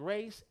 No,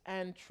 grace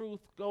and truth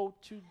go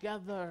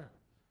together.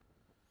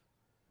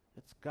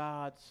 It's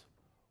God's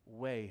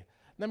way.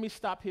 Let me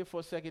stop here for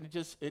a second.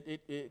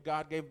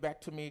 God gave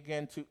back to me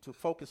again to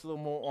focus a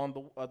little more on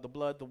the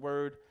blood, the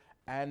word,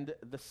 and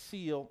the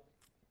seal.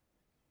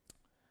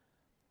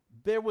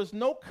 There was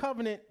no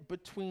covenant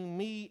between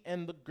me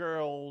and the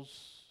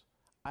girls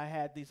I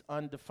had these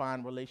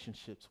undefined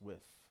relationships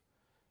with,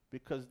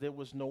 because there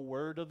was no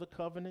word of the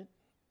covenant.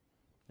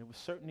 There was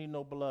certainly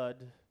no blood,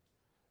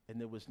 and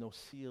there was no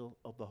seal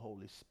of the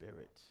Holy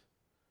Spirit.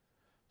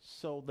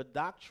 So the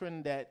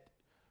doctrine that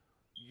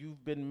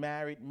you've been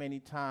married many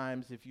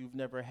times, if you've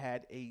never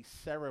had a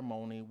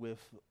ceremony with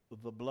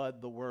the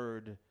blood, the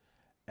word,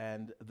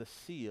 and the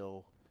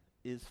seal,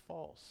 is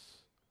false.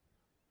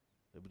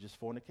 It was just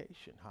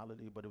fornication,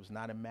 hallelujah, but it was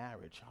not a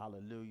marriage,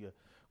 hallelujah,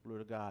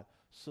 glory to God.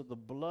 So the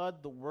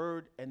blood, the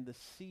word, and the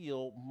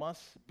seal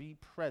must be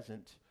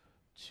present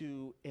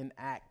to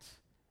enact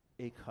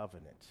a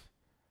covenant.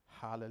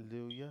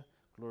 Hallelujah.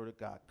 Glory to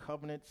God.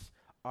 Covenants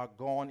are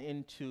gone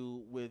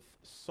into with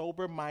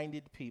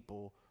sober-minded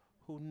people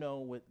who know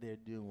what they're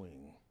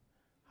doing.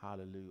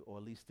 Hallelujah. Or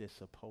at least they're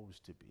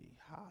supposed to be.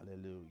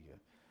 Hallelujah.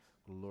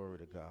 Glory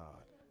to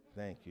God.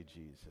 Thank you,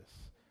 Jesus.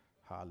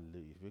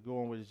 Hallelujah. If we're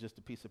going with it's just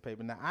a piece of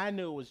paper. Now, I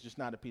knew it was just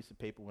not a piece of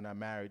paper when I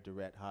married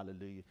Dorette.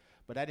 Hallelujah.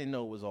 But I didn't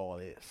know it was all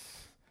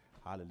this.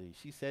 Hallelujah.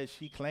 She says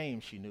she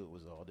claims she knew it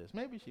was all this.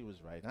 Maybe she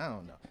was right. I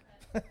don't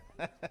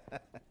know.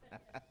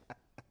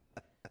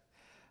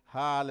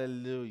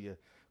 Hallelujah.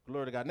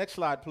 Glory to God. Next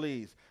slide,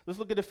 please. Let's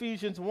look at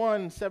Ephesians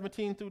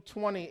 1:17 through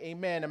 20.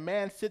 Amen. A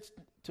man sits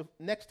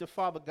next to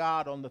Father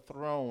God on the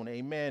throne.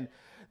 Amen.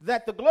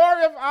 That the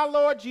glory of our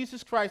Lord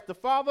Jesus Christ, the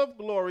Father of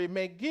glory,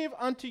 may give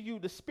unto you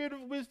the spirit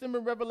of wisdom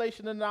and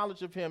revelation and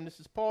knowledge of him. This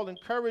is Paul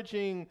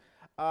encouraging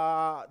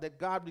that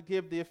God would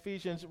give the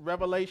Ephesians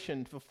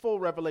revelation, for full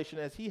revelation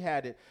as he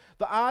had it.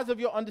 The eyes of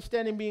your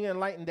understanding being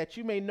enlightened, that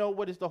you may know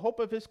what is the hope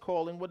of his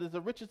calling, what is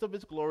the riches of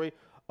his glory,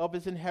 of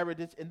his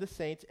inheritance in the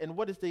saints, and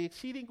what is the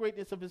exceeding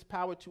greatness of his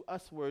power to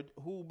usward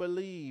who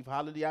believe.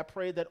 Hallelujah. I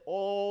pray that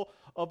all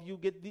of you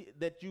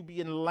that you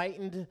be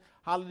enlightened,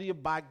 hallelujah,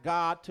 by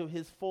God to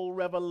his full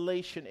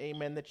revelation.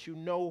 Amen. That you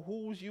know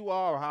whose you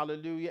are.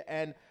 Hallelujah.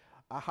 And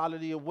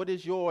hallelujah, what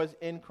is yours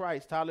in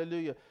Christ.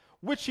 Hallelujah.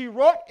 Which he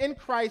wrought in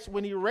Christ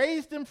when he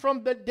raised him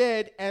from the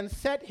dead and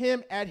set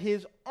him at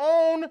his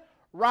own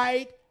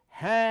right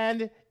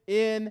hand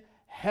in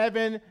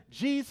heaven.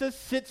 Jesus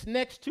sits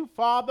next to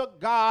Father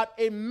God.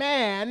 A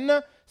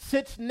man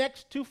sits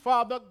next to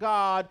Father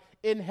God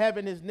in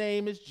heaven. His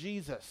name is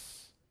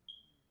Jesus.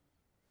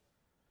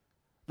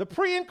 The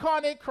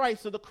pre-incarnate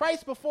Christ, so the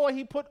Christ before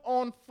he put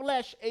on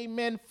flesh,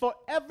 amen,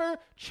 forever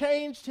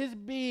changed his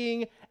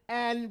being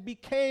and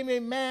became a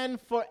man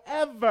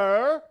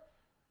forever,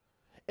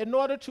 in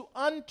order to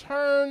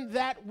unturn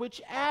that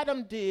which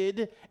Adam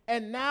did,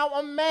 and now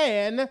a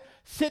man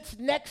sits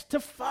next to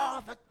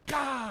Father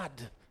God.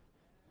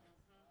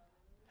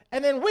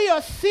 And then we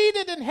are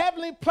seated in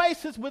heavenly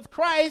places with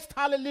Christ,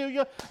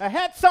 hallelujah. I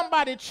had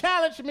somebody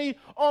challenge me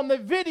on the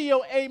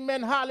video,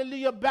 amen,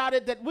 hallelujah, about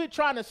it, that we're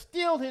trying to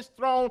steal his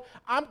throne.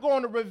 I'm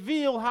going to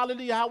reveal,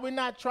 hallelujah, how we're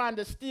not trying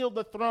to steal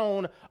the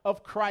throne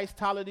of Christ,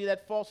 hallelujah.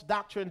 That false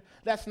doctrine,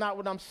 that's not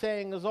what I'm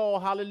saying is all,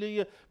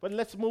 hallelujah. But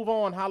let's move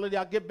on, hallelujah.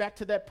 I'll get back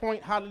to that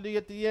point, hallelujah,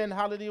 at the end,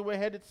 hallelujah. We're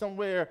headed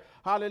somewhere,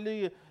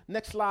 hallelujah.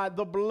 Next slide,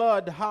 the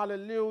blood,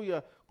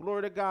 hallelujah.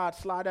 Glory to God.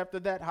 Slide after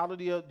that.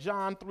 Hallelujah.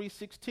 John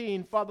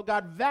 3:16. Father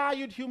God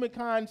valued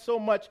humankind so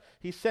much,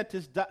 he sent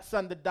his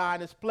son to die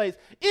in his place.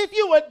 If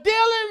you were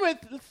dealing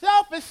with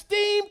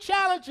self-esteem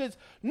challenges,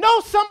 know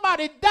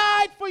somebody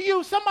died for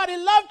you. Somebody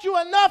loved you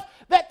enough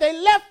that they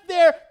left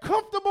their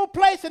comfortable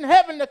place in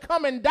heaven to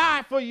come and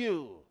die for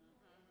you.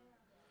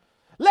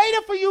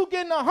 Later for you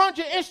getting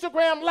 100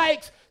 Instagram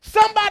likes,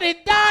 somebody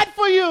died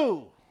for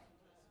you.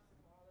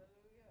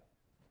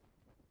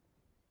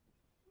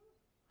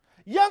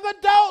 Young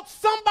adults,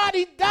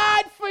 somebody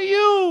died for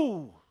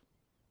you.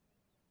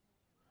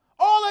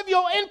 All of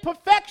your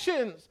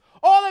imperfections,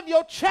 all of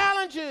your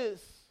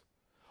challenges,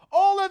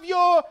 all of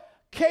your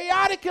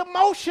chaotic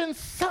emotions,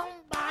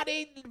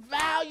 somebody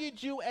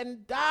valued you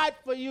and died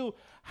for you.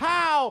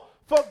 How?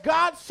 For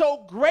God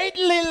so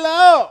greatly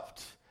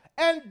loved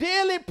and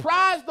dearly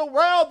prized the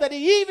world that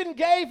he even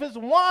gave his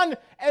one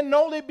and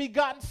only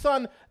begotten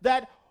Son,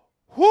 that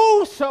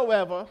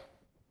whosoever,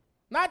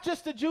 not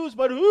just the Jews,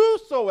 but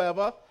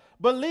whosoever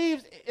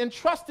believes and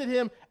trusted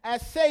him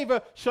as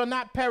Savior shall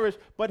not perish,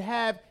 but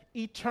have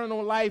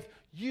eternal life.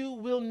 You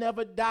will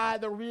never die,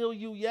 the real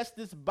you. Yes,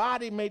 this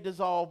body may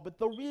dissolve, but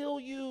the real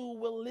you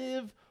will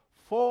live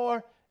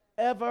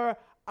forever.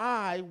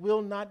 I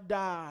will not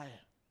die.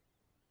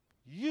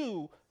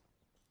 You,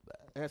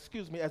 as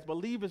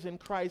believers in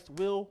Christ,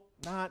 will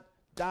not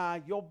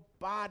die. Your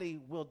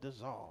body will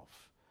dissolve,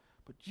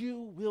 but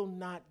you will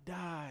not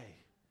die.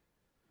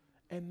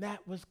 And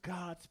that was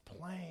God's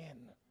plan.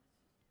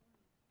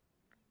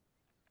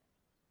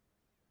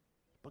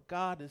 But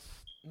God is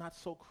not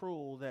so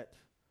cruel that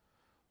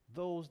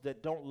those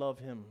that don't love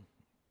him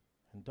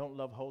and don't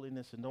love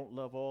holiness and don't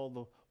love all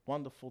the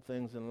wonderful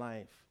things in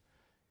life,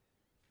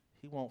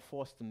 he won't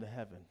force them to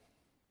heaven.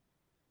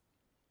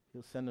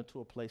 He'll send them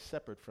to a place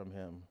separate from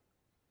him.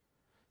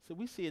 So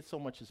we see it so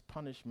much as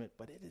punishment,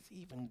 but it is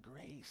even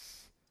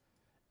grace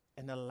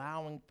and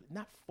allowing,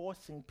 not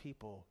forcing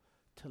people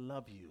to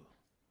love you,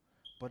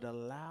 but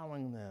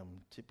allowing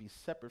them to be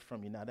separate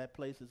from you. Now that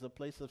place is a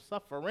place of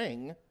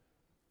suffering,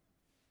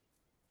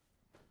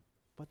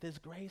 but there's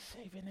grace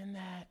saving in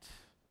that.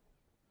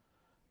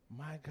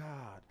 My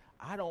God,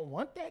 I don't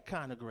want that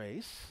kind of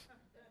grace.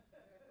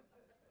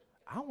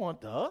 I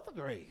want the other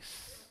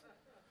grace.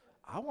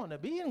 I want to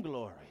be in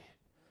glory,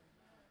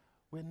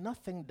 where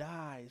nothing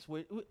dies,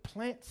 where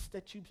plants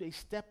that they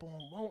step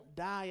on won't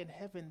die in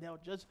heaven. They'll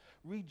just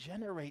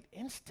regenerate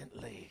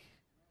instantly.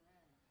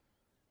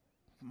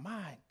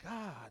 My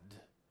God.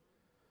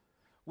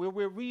 Where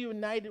we're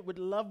reunited with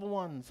loved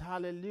ones,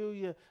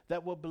 hallelujah,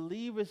 that were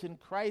believers in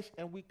Christ,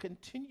 and we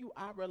continue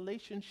our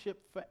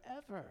relationship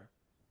forever.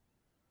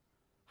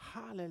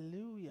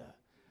 Hallelujah.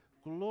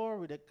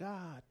 Glory to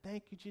God.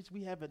 Thank you, Jesus.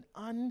 We have an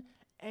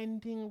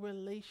unending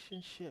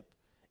relationship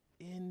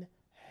in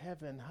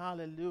heaven.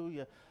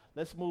 Hallelujah.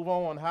 Let's move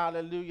on.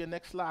 Hallelujah.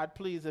 Next slide,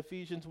 please.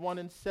 Ephesians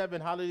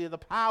 1:7. Hallelujah. The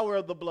power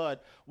of the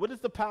blood. What is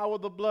the power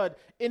of the blood?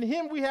 In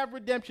him we have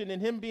redemption, in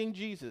him being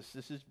Jesus.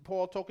 This is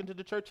Paul talking to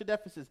the church at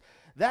Ephesus.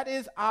 That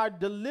is our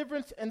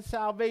deliverance and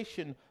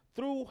salvation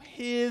through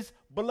his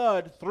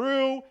blood,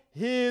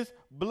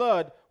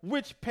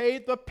 which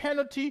paid the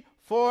penalty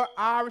for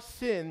our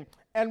sin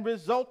and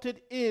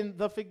resulted in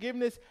the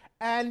forgiveness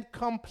and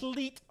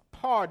complete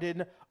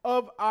pardon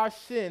of our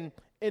sin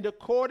in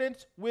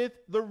accordance with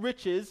the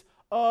riches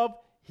of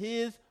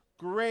his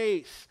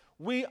grace.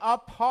 We are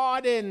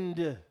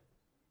pardoned.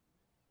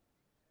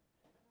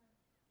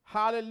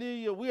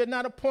 Hallelujah. We are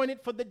not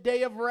appointed for the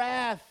day of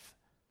wrath.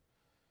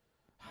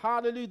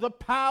 Hallelujah. The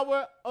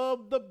power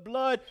of the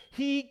blood.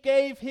 He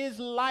gave his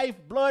life,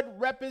 blood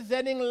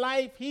representing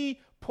life. He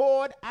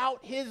poured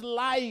out his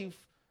life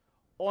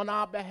on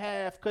our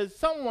behalf because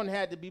someone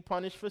had to be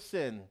punished for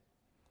sin.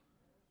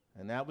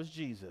 And that was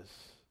Jesus.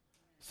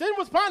 Sin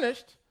was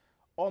punished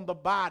on the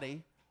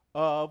body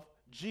of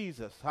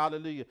Jesus.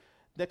 Hallelujah.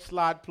 Next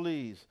slide,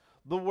 please.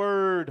 The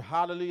word.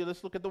 Hallelujah.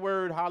 Let's look at the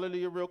word.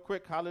 Hallelujah real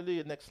quick.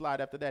 Hallelujah. Next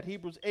slide after that.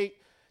 Hebrews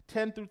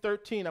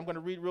 8:10-13. I'm going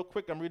to read real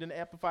quick. I'm reading the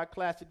Amplified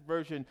Classic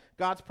Version.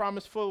 God's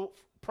promise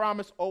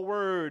or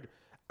word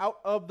out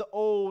of the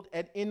old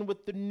and in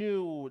with the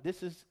new.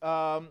 This is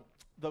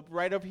the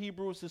writer of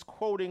Hebrews is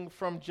quoting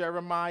from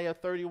Jeremiah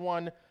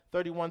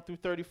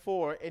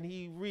 31:31-34, and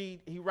he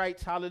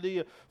writes,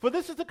 hallelujah, for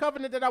this is the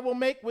covenant that I will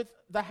make with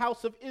the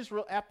house of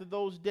Israel after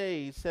those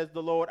days, says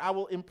the Lord. I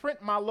will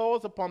imprint my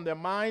laws upon their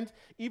minds,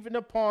 even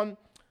upon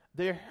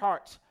their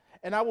hearts,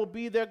 and I will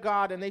be their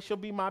God, and they shall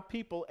be my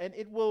people, and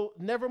it will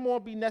nevermore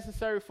be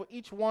necessary for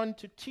each one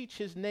to teach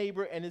his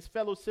neighbor and his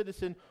fellow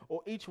citizen,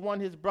 or each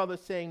one his brother,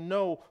 saying,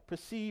 know,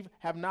 perceive,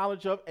 have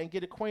knowledge of, and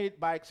get acquainted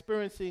by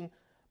experience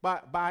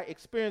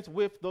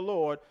with the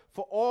Lord,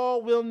 for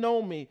all will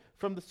know me,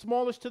 from the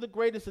smallest to the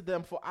greatest of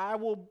them, for I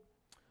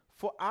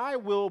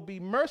will be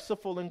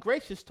merciful and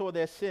gracious toward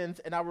their sins,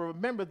 and I will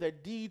remember their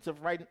deeds of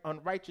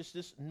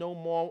unrighteousness no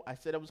more. I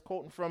said I was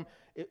quoting from,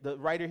 the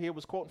writer here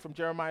was quoting from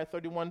Jeremiah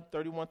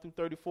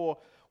 31:31-34.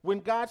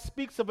 When God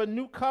speaks of a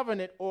new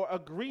covenant or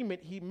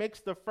agreement, he makes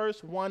the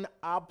first one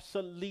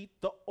obsolete.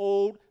 The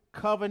old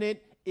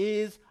covenant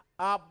is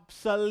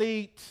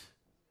obsolete.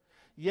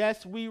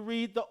 Yes, we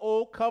read the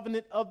old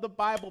covenant of the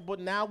Bible, but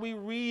now we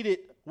read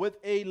it with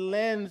a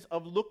lens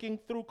of looking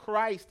through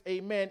Christ,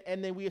 amen,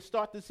 and then we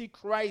start to see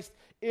Christ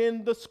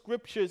in the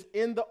scriptures,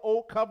 in the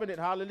old covenant,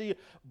 hallelujah,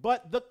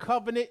 but the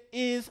covenant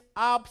is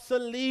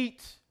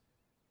obsolete.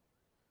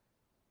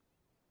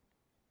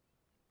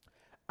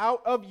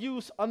 Out of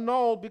use,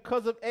 annulled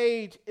because of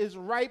age, is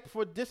ripe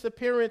for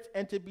disappearance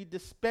and to be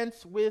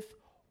dispensed with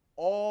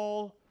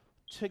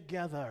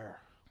altogether.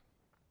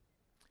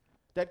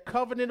 That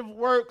covenant of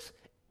works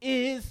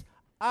is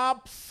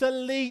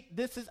obsolete.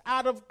 This is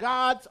out of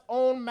God's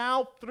own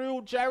mouth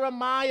through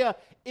Jeremiah.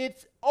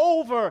 It's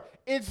over.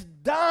 It's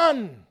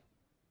done.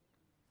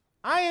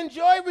 I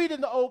enjoy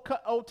reading the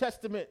Old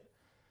Testament,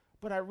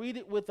 but I read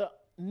it with a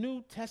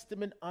New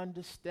Testament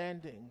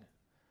understanding.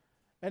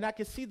 And I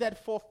can see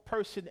that fourth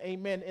person,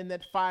 amen, in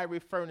that fiery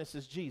furnace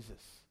is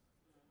Jesus.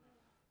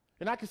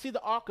 And I can see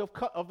the Ark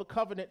of the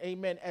Covenant,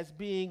 amen, as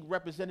being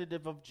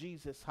representative of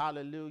Jesus,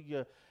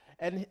 hallelujah.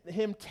 And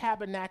him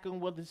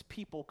tabernacling with his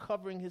people,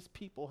 covering his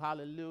people,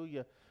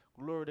 hallelujah,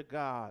 glory to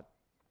God.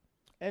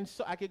 And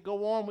so I could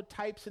go on with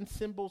types and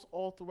symbols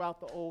all throughout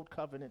the old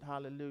covenant,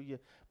 hallelujah.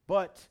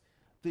 But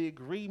the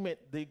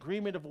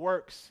agreement of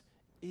works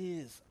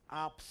is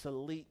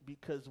obsolete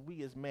because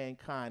we as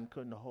mankind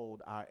couldn't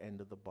hold our end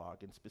of the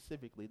bargain,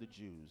 specifically the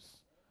Jews.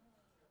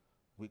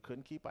 We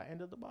couldn't keep our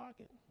end of the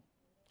bargain.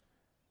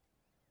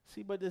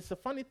 See, but it's a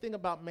funny thing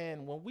about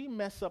man. When we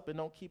mess up and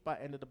don't keep our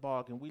end of the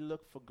bargain, we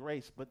look for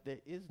grace, but there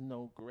is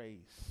no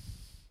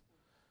grace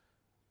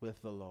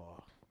with the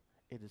law.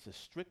 It is a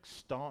strict,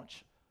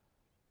 staunch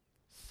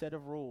set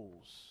of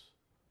rules,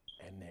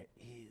 and there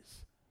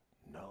is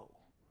no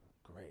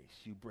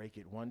grace. You break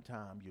it one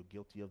time, you're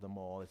guilty of them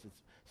all, as it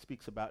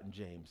speaks about in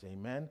James.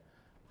 Amen?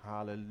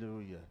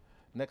 Hallelujah.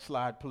 Next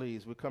slide,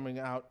 please. We're coming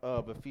out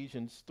of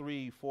Ephesians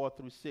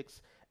 3:4-6,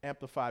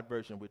 Amplified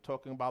Version. We're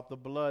talking about the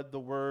blood, the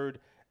word,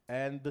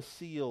 and the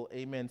seal.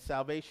 Amen.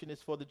 Salvation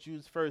is for the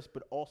Jews first,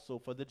 but also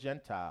for the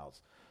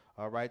Gentiles.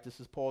 All right. This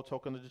is Paul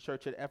talking to the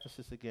church at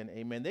Ephesus again.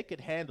 Amen. They could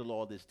handle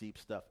all this deep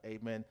stuff.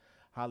 Amen.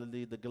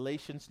 Hallelujah. The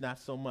Galatians, not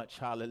so much.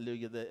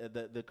 Hallelujah.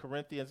 The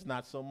Corinthians,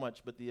 not so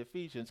much. But the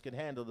Ephesians can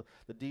handle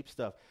the deep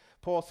stuff.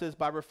 Paul says,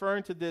 by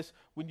referring to this,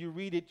 when you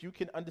read it, you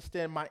can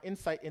understand my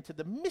insight into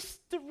the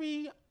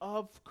mystery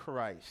of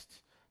Christ.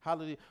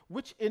 Hallelujah.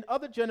 Which in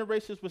other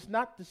generations was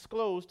not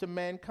disclosed to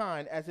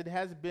mankind, as it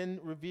has been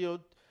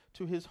revealed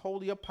to his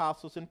holy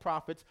apostles and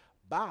prophets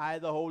by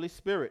the Holy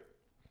Spirit.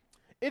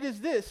 It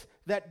is this,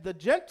 that the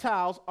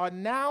Gentiles are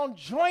now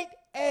joint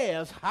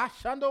heirs,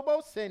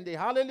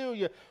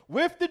 hallelujah,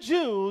 with the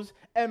Jews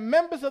and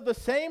members of the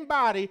same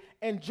body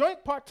and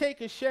joint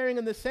partakers sharing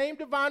in the same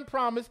divine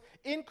promise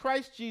in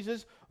Christ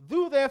Jesus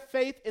through their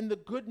faith in the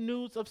good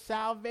news of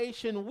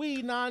salvation.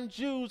 We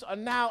non-Jews are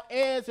now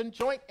heirs and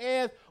joint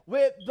heirs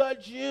with the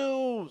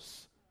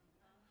Jews.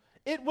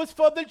 It was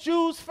for the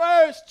Jews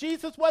first.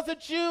 Jesus was a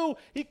Jew.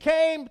 He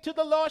came to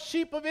the lost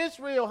sheep of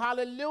Israel.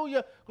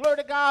 Hallelujah. Glory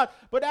to God.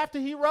 But after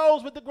he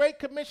rose with the Great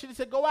Commission, he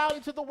said, go out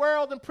into the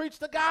world and preach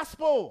the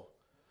gospel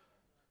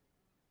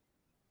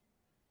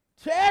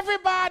to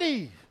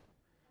everybody.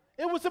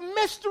 It was a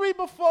mystery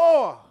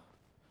before.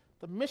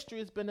 The mystery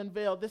has been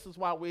unveiled. This is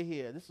why we're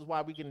here. This is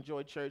why we can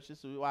enjoy church.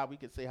 This is why we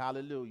can say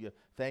hallelujah.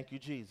 Thank you,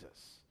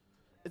 Jesus.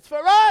 It's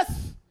for us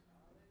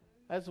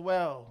as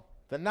well.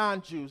 The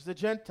non-Jews, the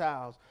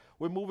Gentiles.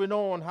 We're moving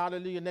on.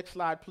 Hallelujah. Next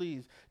slide,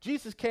 please.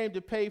 Jesus came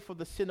to pay for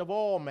the sin of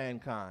all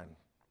mankind.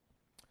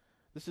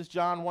 This is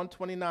John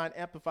 1:29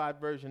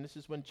 Amplified Version. This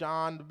is when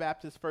John the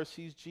Baptist first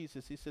sees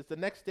Jesus. He says, the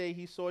next day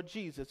he saw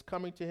Jesus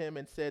coming to him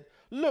and said,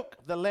 look,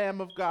 the Lamb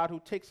of God who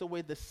takes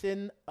away the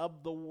sin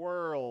of the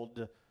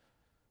world.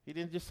 He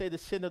didn't just say the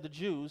sin of the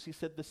Jews. He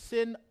said the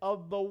sin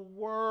of the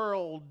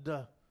world.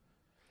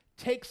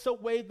 Takes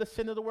away the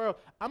sin of the world.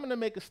 I'm going to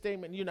make a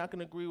statement. You're not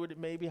going to agree with it,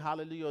 maybe,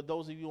 hallelujah. Or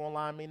those of you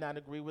online may not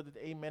agree with it,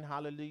 amen,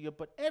 hallelujah.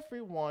 But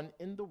everyone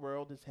in the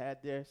world has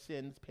had their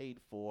sins paid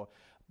for.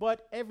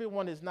 But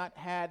everyone has not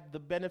had the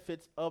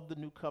benefits of the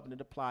new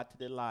covenant applied to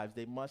their lives.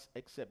 They must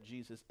accept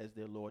Jesus as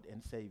their Lord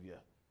and Savior.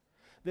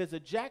 There's a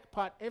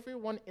jackpot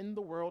everyone in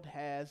the world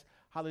has,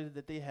 hallelujah,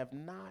 that they have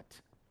not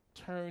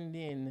turned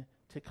in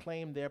to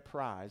claim their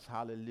prize,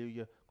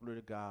 hallelujah, glory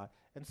to God.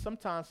 And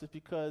sometimes it's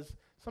because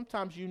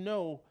sometimes you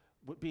know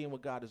being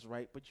with God is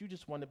right, but you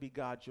just want to be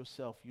God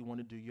yourself. You want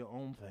to do your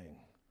own thing.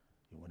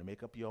 You want to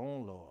make up your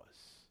own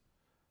laws.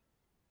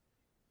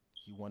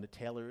 You want to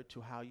tailor it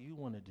to how you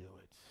want to do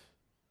it.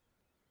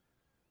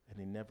 And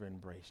they never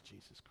embrace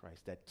Jesus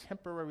Christ. That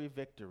temporary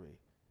victory,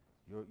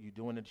 you're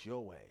doing it your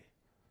way,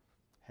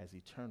 has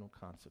eternal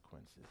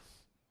consequences.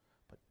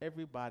 But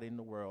everybody in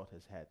the world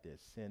has had their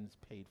sins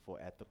paid for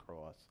at the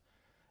cross.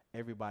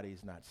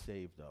 Everybody's not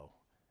saved, though.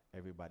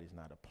 Everybody's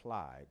not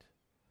applied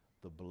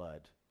the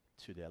blood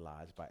to their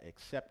lives by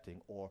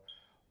accepting or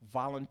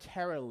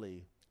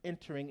voluntarily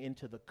entering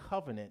into the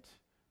covenant,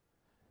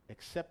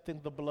 accepting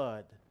the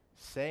blood,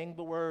 saying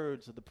the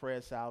words of the prayer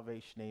of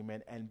salvation,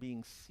 amen, and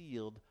being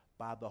sealed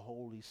by the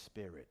Holy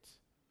Spirit.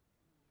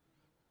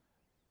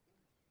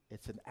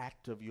 It's an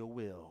act of your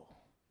will.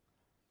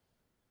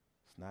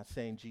 It's not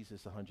saying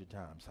Jesus 100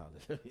 times,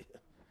 hallelujah.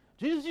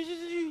 Jesus,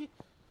 Jesus, Jesus.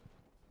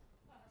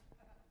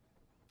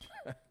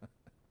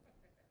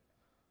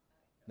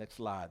 Next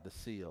slide, the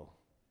seal.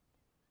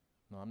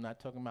 No, I'm not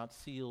talking about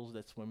seals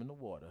that swim in the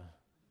water. I'm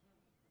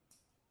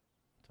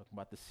talking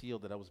about the seal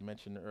that I was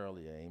mentioning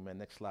earlier. Amen.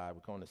 Next slide. We're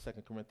going to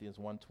 2 Corinthians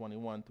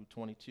 1:21 through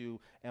 22,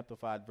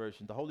 Amplified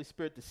Version. The Holy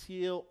Spirit, the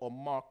seal or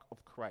mark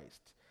of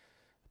Christ.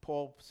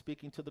 Paul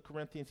speaking to the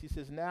Corinthians, he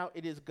says, now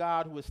it is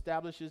God who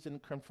establishes and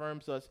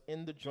confirms us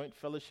in the joint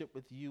fellowship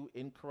with you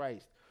in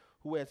Christ,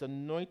 who has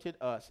anointed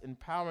us,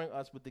 empowering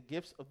us with the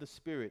gifts of the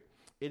Spirit.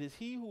 It is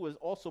he who has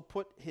also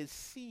put his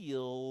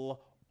seal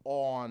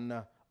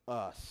on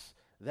us.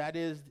 That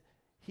is,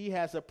 he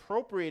has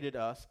appropriated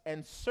us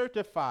and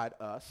certified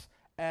us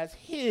as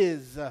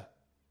his,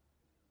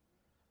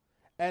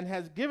 and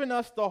has given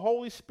us the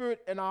Holy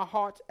Spirit in our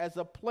hearts as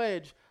a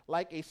pledge,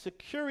 like a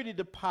security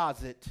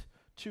deposit,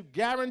 to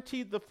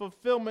guarantee the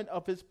fulfillment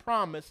of his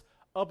promise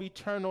of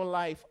eternal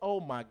life. Oh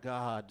my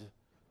God.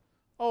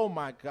 Oh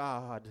my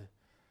God.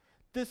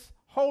 This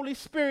Holy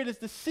Spirit is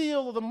the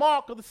seal or the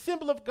mark or the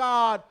symbol of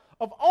God,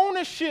 of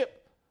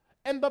ownership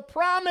and the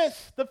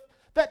promise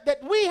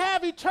that we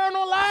have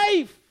eternal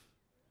life.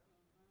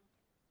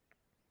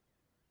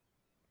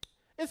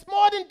 It's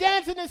more than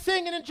dancing and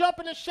singing and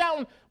jumping and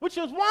shouting, which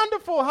is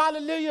wonderful,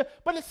 hallelujah.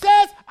 But it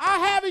says, I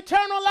have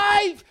eternal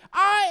life.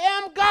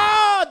 I am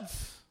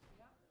God's.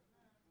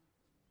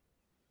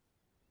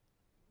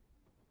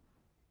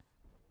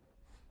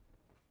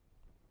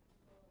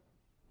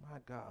 My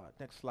God.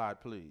 Next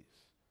slide, please.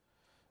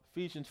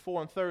 Ephesians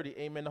 4:30,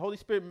 amen. The Holy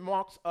Spirit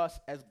marks us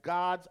as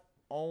God's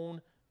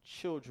own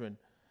children.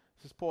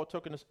 This is Paul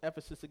talking to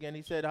Ephesus again.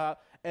 He said,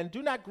 and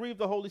do not grieve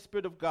the Holy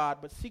Spirit of God,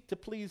 but seek to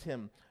please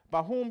him,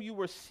 by whom you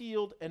were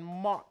sealed and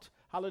marked.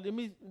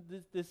 Hallelujah.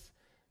 This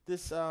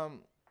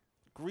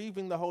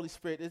grieving the Holy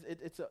Spirit,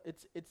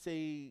 it's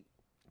a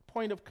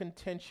point of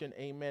contention,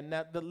 amen.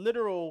 Now, the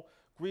literal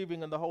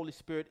grieving of the Holy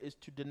Spirit is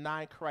to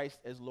deny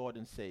Christ as Lord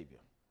and Savior,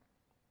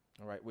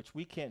 all right, which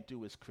we can't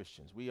do as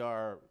Christians. We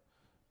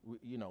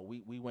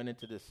went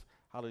into this,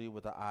 hallelujah,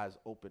 with our eyes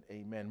open,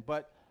 amen.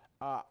 But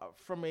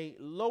from a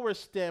lower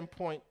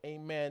standpoint,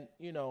 amen,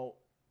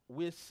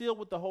 we're sealed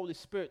with the Holy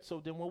Spirit.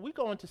 So then when we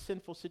go into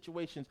sinful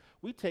situations,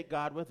 we take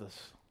God with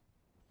us.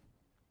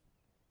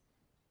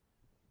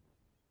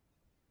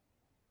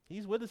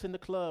 He's with us in the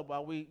club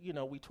while we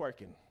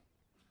twerking.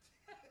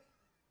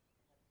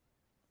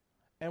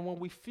 And when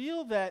we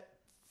feel that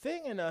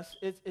thing in us,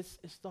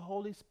 it's the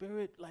Holy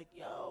Spirit like,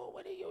 yo,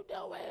 what are you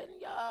doing,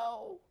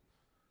 yo?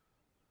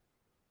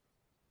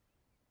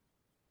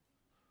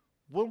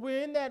 When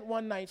we're in that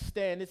one night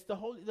stand, it's the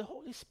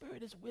Holy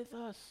Spirit is with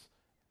us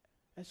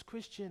as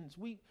Christians.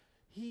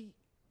 He's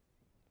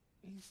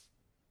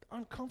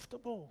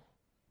uncomfortable.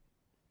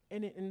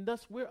 And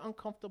thus we're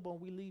uncomfortable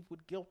and we leave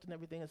with guilt and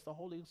everything. It's the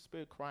Holy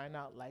Spirit crying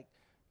out like,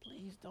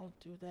 please don't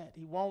do that.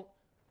 He won't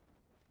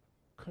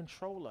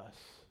control us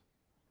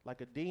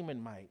like a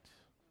demon might,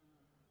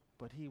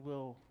 but he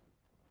will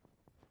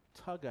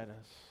tug at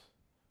us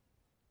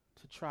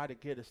to try to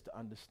get us to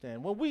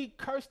understand. When we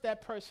curse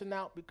that person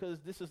out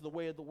because this is the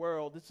way of the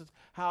world, this is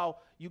how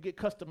you get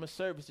customer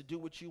service to do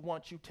what you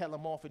want, you tell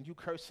them off and you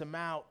curse them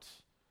out.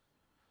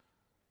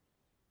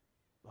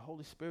 The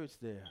Holy Spirit's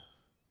there.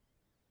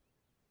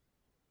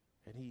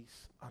 And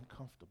he's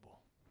uncomfortable.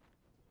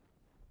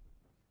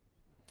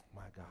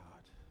 My God.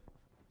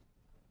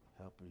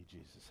 Help me,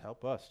 Jesus.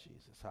 Help us,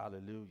 Jesus.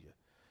 Hallelujah.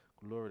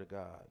 Glory to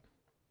God.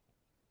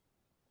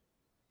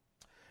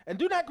 And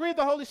do not grieve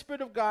the Holy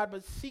Spirit of God,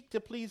 but seek to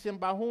please him,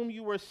 by whom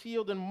you were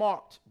sealed and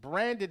marked,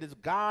 branded as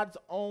God's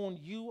own.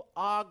 You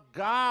are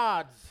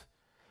God's.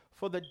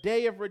 For the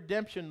day of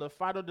redemption, the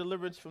final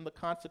deliverance from the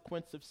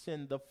consequence of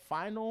sin. The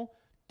final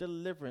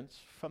deliverance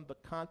from the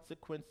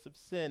consequence of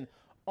sin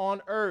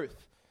on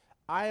earth.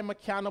 I am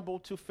accountable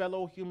to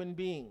fellow human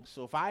beings.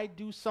 So if I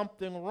do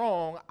something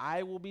wrong,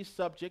 I will be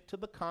subject to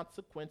the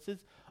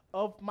consequences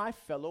of my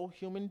fellow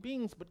human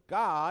beings. But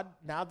God,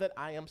 now that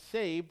I am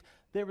saved,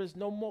 there is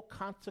no more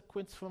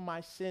consequence for my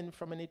sin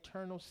from an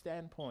eternal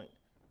standpoint.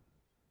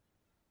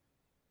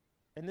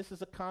 And this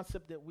is a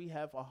concept that we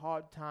have a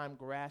hard time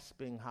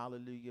grasping,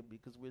 hallelujah,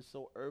 because we're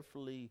so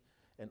earthly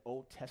and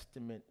Old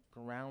Testament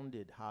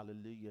grounded,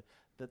 hallelujah,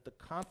 that the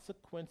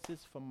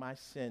consequences for my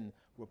sin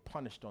were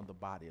punished on the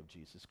body of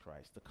Jesus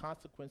Christ. The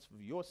consequence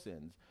of your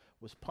sins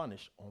was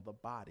punished on the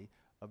body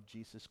of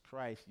Jesus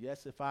Christ.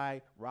 Yes, if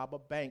I rob a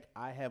bank,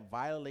 I have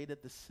violated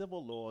the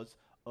civil laws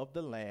of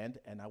the land,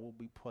 and I will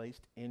be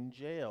placed in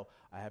jail.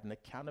 I have an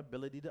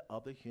accountability to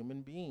other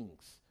human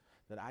beings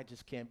that I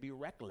just can't be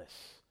reckless.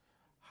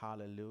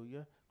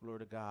 Hallelujah. Glory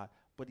to God.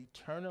 But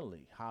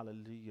eternally,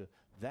 hallelujah,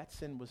 that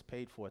sin was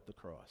paid for at the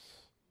cross.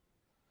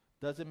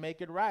 Doesn't make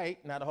it right.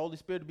 Now, the Holy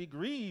Spirit would be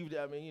grieved.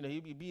 I mean,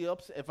 he'd be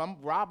upset. If I'm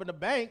robbing a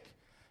bank,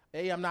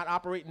 I'm not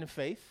operating in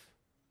faith.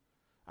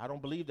 I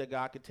don't believe that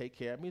God could take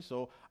care of me,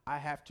 so I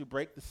have to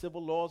break the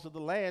civil laws of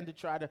the land to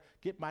try to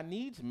get my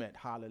needs met.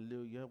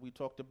 Hallelujah. We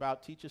talked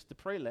about teach us to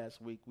pray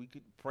last week. We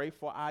could pray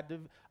for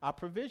our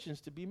provisions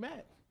to be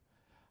met.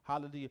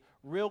 Hallelujah.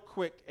 Real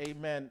quick,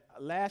 amen.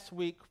 Last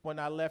week when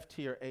I left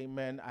here,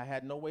 amen, I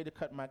had no way to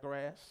cut my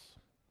grass.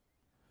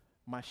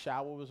 My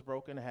shower was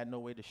broken. I had no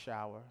way to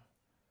shower.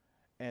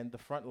 And the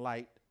front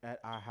light at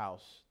our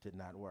house did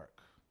not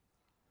work.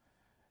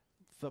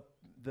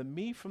 The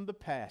me from the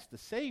past, the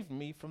saved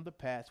me from the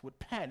past, would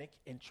panic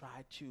and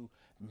try to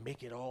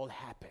make it all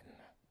happen.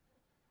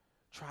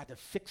 Try to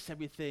fix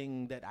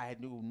everything that I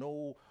knew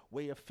no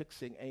way of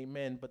fixing,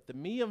 amen. But the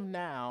me of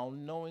now,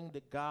 knowing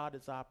that God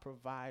is our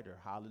provider,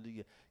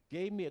 hallelujah,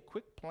 gave me a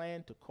quick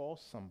plan to call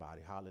somebody,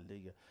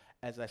 hallelujah.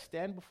 As I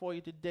stand before you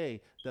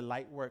today, the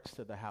light works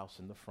to the house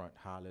in the front,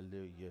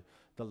 hallelujah.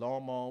 The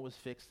lawnmower was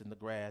fixed and the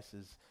grass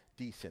is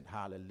decent,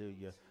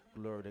 hallelujah.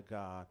 Glory to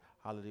God,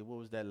 hallelujah. What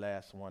was that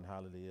last one,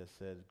 hallelujah? It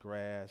said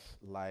grass,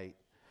 light.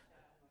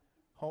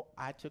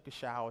 I took a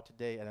shower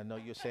today, and I know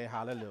you're saying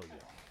hallelujah.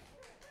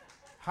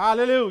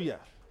 Hallelujah.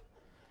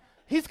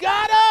 He's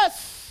got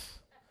us.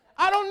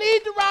 I don't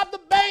need to rob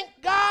the bank.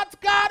 God's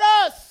got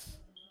us.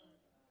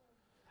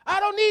 I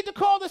don't need to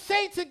call the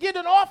saints and get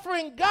an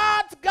offering.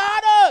 God's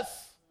got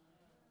us.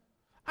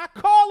 I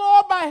call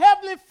on my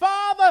Heavenly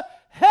Father,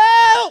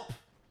 help.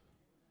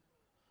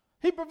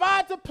 He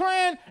provides a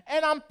plan,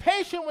 and I'm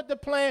patient with the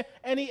plan,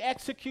 and he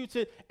executes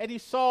it, and he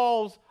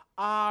solves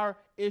our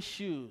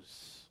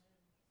issues.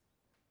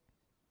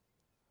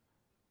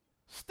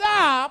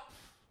 Stop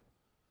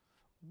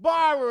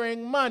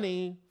borrowing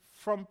money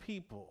from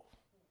people.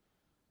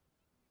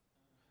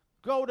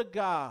 Go to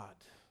God.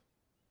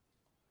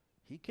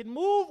 He can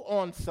move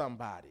on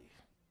somebody,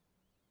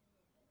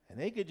 and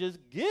they could just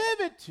give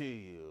it to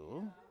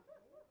you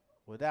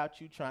without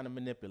you trying to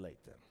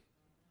manipulate them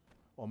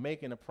or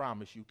making a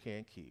promise you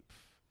can't keep.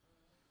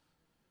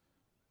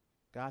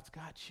 God's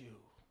got you.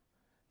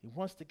 He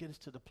wants to get us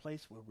to the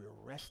place where we're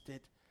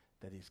rested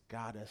that he's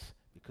got us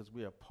because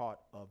we are part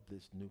of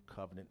this new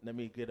covenant. Let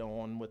me get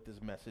on with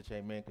this message,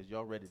 amen, because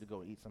y'all ready to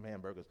go eat some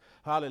hamburgers.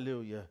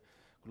 Hallelujah.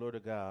 Glory to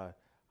God.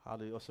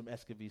 Hallelujah. Or some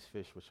Escovitch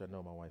fish, which I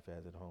know my wife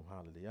has at home.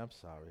 Hallelujah. I'm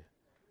sorry.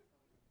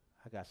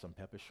 I got some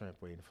pepper shrimp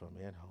waiting for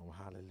me at home.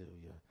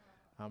 Hallelujah.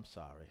 I'm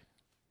sorry.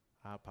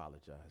 I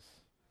apologize.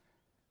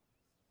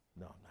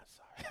 No, I'm not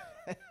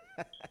sorry.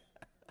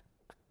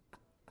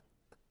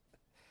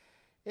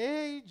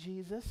 Hey,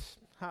 Jesus.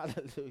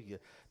 Hallelujah.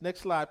 Next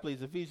slide,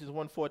 please. Ephesians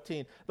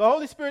 1:14. The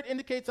Holy Spirit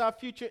indicates our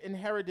future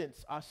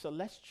inheritance, our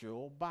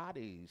celestial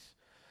bodies.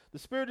 The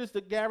Spirit is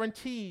the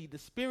guarantee. The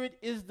Spirit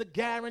is the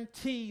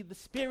guarantee. The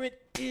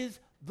Spirit is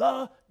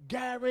the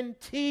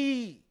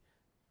guarantee.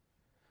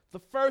 The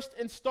first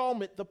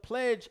installment, the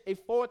pledge, a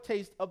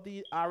foretaste of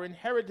our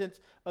inheritance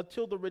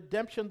until the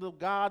redemption of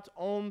God's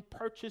own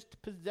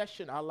purchased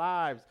possession, our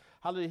lives.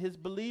 Hallelujah, his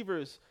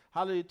believers.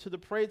 Hallelujah, to the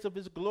praise of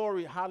his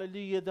glory.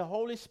 Hallelujah, the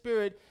Holy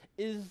Spirit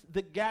is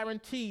the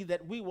guarantee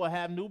that we will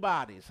have new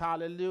bodies.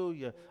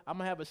 Hallelujah. I'm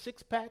going to have a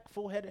six-pack,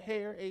 full head of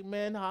hair.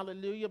 Amen.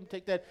 Hallelujah. I'm going to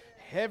take that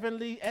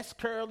heavenly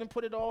S-curl and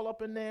put it all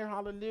up in there.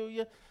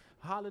 Hallelujah.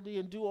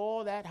 Hallelujah. And do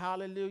all that.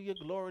 Hallelujah.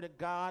 Glory to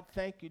God.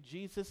 Thank you,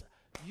 Jesus.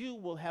 You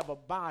will have a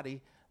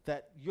body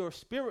that your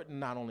spirit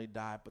not only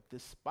die, but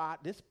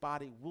this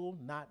body will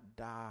not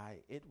die.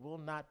 It will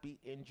not be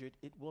injured.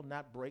 It will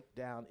not break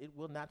down. It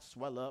will not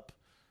swell up.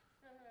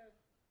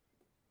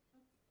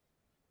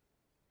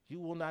 You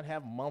will not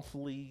have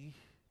monthly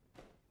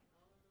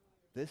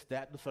this,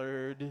 that, and the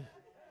third.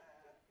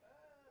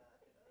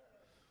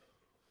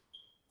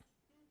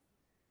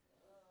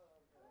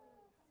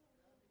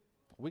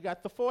 We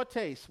got the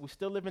foretaste. We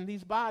still live in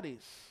these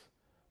bodies.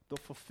 The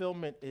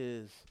fulfillment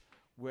is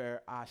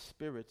where our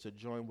spirits are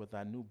joined with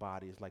our new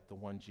bodies like the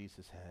one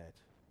Jesus had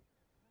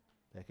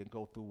that can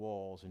go through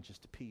walls and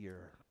just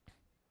appear.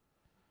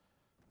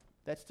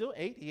 That still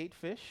ate. He ate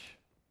fish.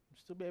 You'll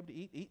still be able to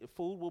eat.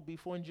 Food will be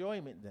for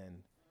enjoyment then.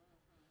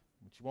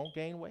 But you won't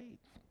gain weight.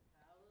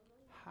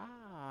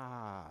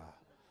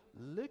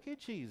 Look at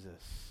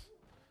Jesus.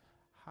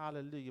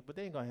 Hallelujah. But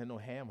they ain't going to have no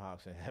ham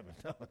hocks in heaven.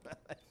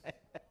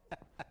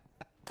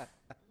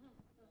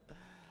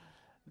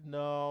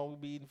 No, we'll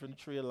be eating from the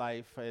tree of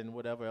life and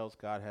whatever else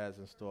God has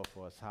in store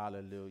for us.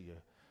 Hallelujah.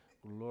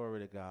 Glory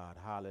to God.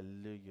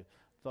 Hallelujah.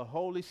 The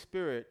Holy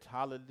Spirit,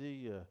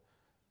 hallelujah.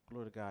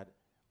 Glory to God.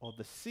 Or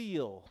the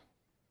seal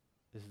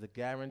is the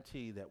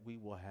guarantee that we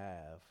will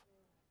have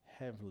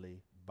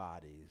heavenly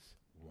bodies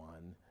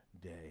one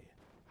day.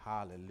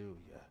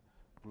 Hallelujah.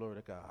 Glory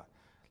to God.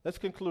 Let's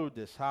conclude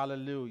this.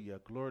 Hallelujah.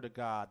 Glory to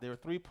God. There are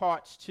three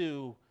parts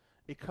to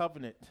a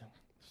covenant.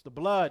 It's the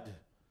blood.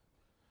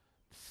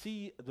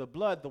 The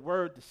blood, the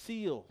word, the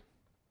seal.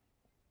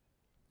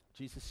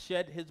 Jesus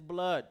shed his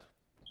blood.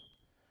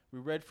 We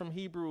read from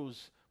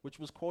Hebrews, which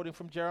was quoting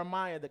from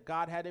Jeremiah, that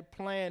God had a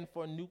plan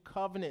for a new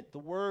covenant, the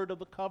word of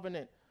the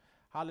covenant.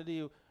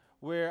 Hallelujah.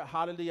 Where,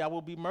 hallelujah, I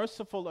will be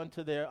merciful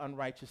unto their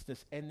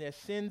unrighteousness, and their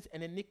sins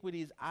and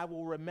iniquities I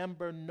will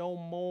remember no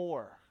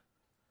more.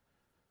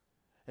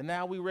 And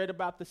now we read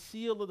about the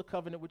seal of the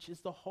covenant, which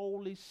is the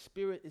Holy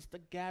Spirit. It's the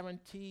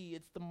guarantee.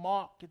 It's the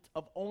mark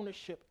of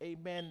ownership,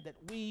 amen, that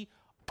we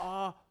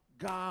are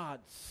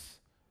God's.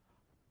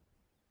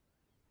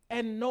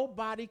 And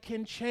nobody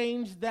can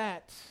change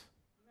that.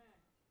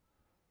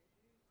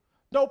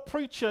 No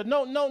preacher,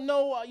 no,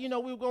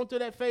 we were going through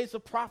that phase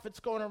of prophets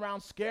going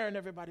around scaring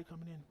everybody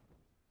coming in.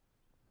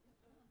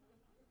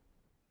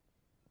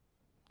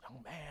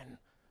 Young man,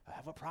 I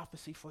have a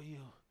prophecy for you,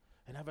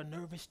 and I have a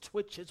nervous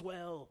twitch as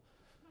well.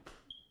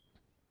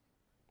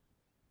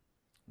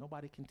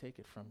 Nobody can take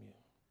it from you.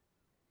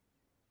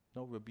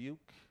 No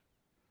rebuke,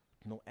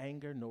 no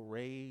anger, no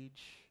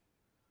rage,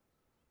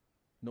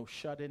 no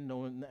shut-in,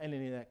 no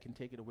any of that can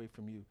take it away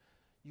from you.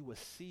 You were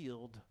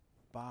sealed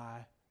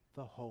by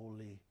the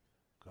Holy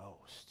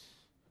Ghost.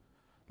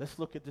 Let's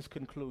look at this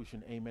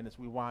conclusion, amen, as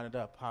we wind it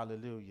up.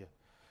 Hallelujah.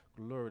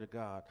 Glory to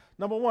God.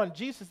 Number one,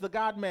 Jesus, the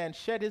God-man,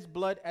 shed his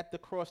blood at the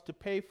cross to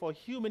pay for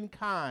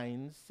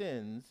humankind's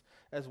sins,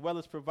 as well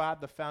as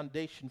provide the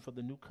foundation for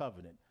the new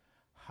covenant.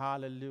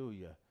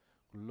 Hallelujah.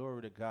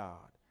 Glory to God.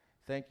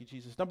 Thank you,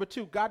 Jesus. Number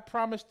two, God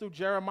promised through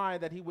Jeremiah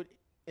that he would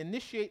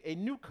initiate a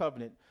new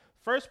covenant,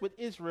 first with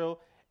Israel,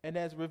 and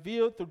as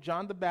revealed through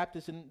John the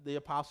Baptist and the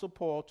Apostle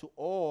Paul to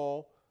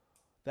all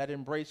that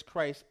embrace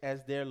Christ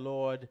as their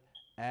Lord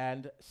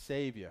and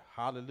Savior.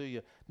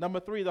 Hallelujah. Number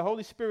three, the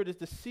Holy Spirit is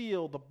the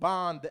seal, the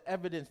bond, the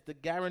evidence, the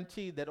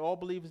guarantee that all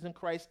believers in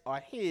Christ are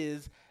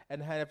his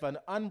and have an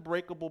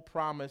unbreakable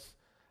promise,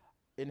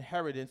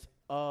 inheritance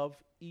of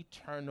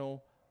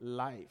eternal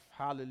life.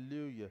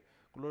 Hallelujah.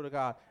 Glory to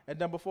God. And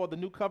number four, the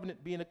new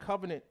covenant, being a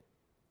covenant,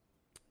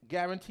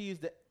 guarantees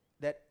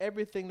that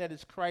everything that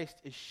is Christ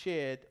is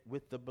shared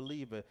with the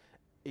believer.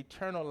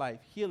 Eternal life,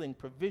 healing,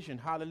 provision.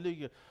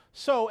 Hallelujah.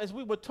 So as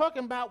we were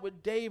talking about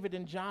with David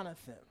and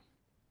Jonathan,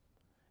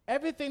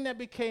 everything that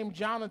became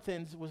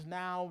Jonathan's was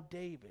now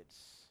David's.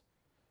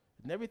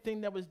 And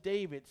everything that was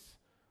David's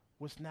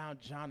was now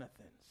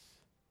Jonathan's.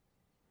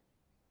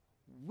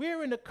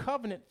 We're in a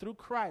covenant through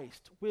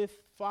Christ with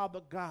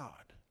Father God.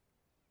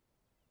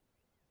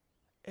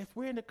 If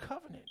we're in a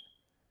covenant,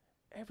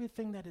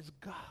 everything that is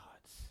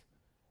God's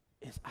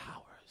is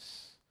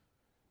ours,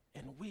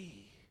 and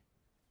we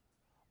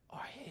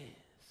are his.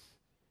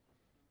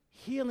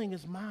 Healing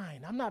is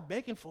mine. I'm not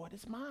begging for it.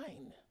 It's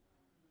mine.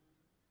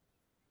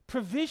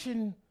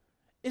 Provision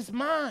is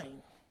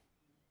mine.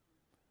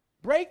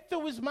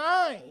 Breakthrough is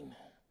mine.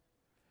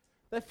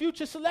 The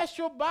future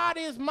celestial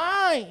body is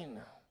mine.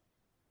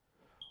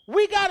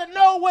 We got to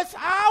know what's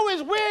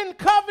ours. We're in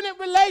covenant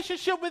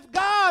relationship with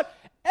God.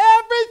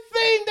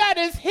 Everything that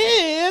is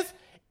his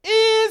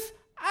is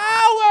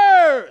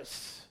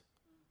ours.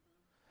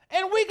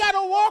 And we got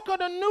to walk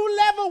on a new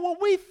level where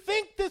we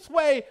think this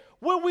way,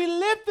 where we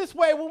live this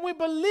way, when we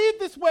believe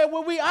this way,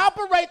 where we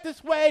operate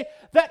this way,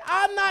 that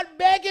I'm not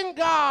begging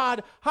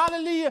God,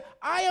 hallelujah,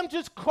 I am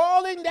just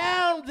calling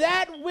down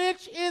that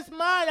which is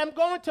mine. I'm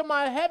going to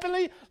my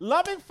heavenly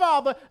loving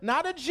Father,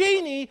 not a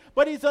genie,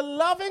 but he's a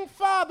loving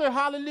Father,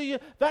 hallelujah,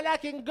 that I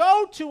can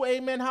go to,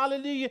 amen,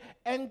 hallelujah,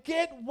 and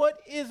get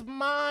what is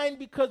mine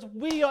because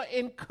we are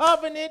in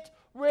covenant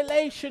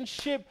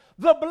relationship.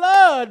 The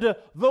blood,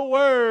 the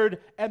word,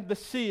 and the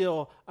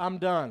seal. I'm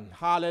done.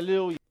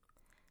 Hallelujah.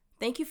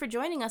 Thank you for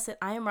joining us at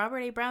I Am Robert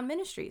A. Brown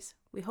Ministries.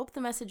 We hope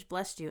the message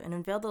blessed you and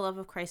unveiled the love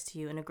of Christ to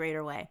you in a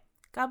greater way.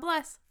 God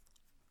bless.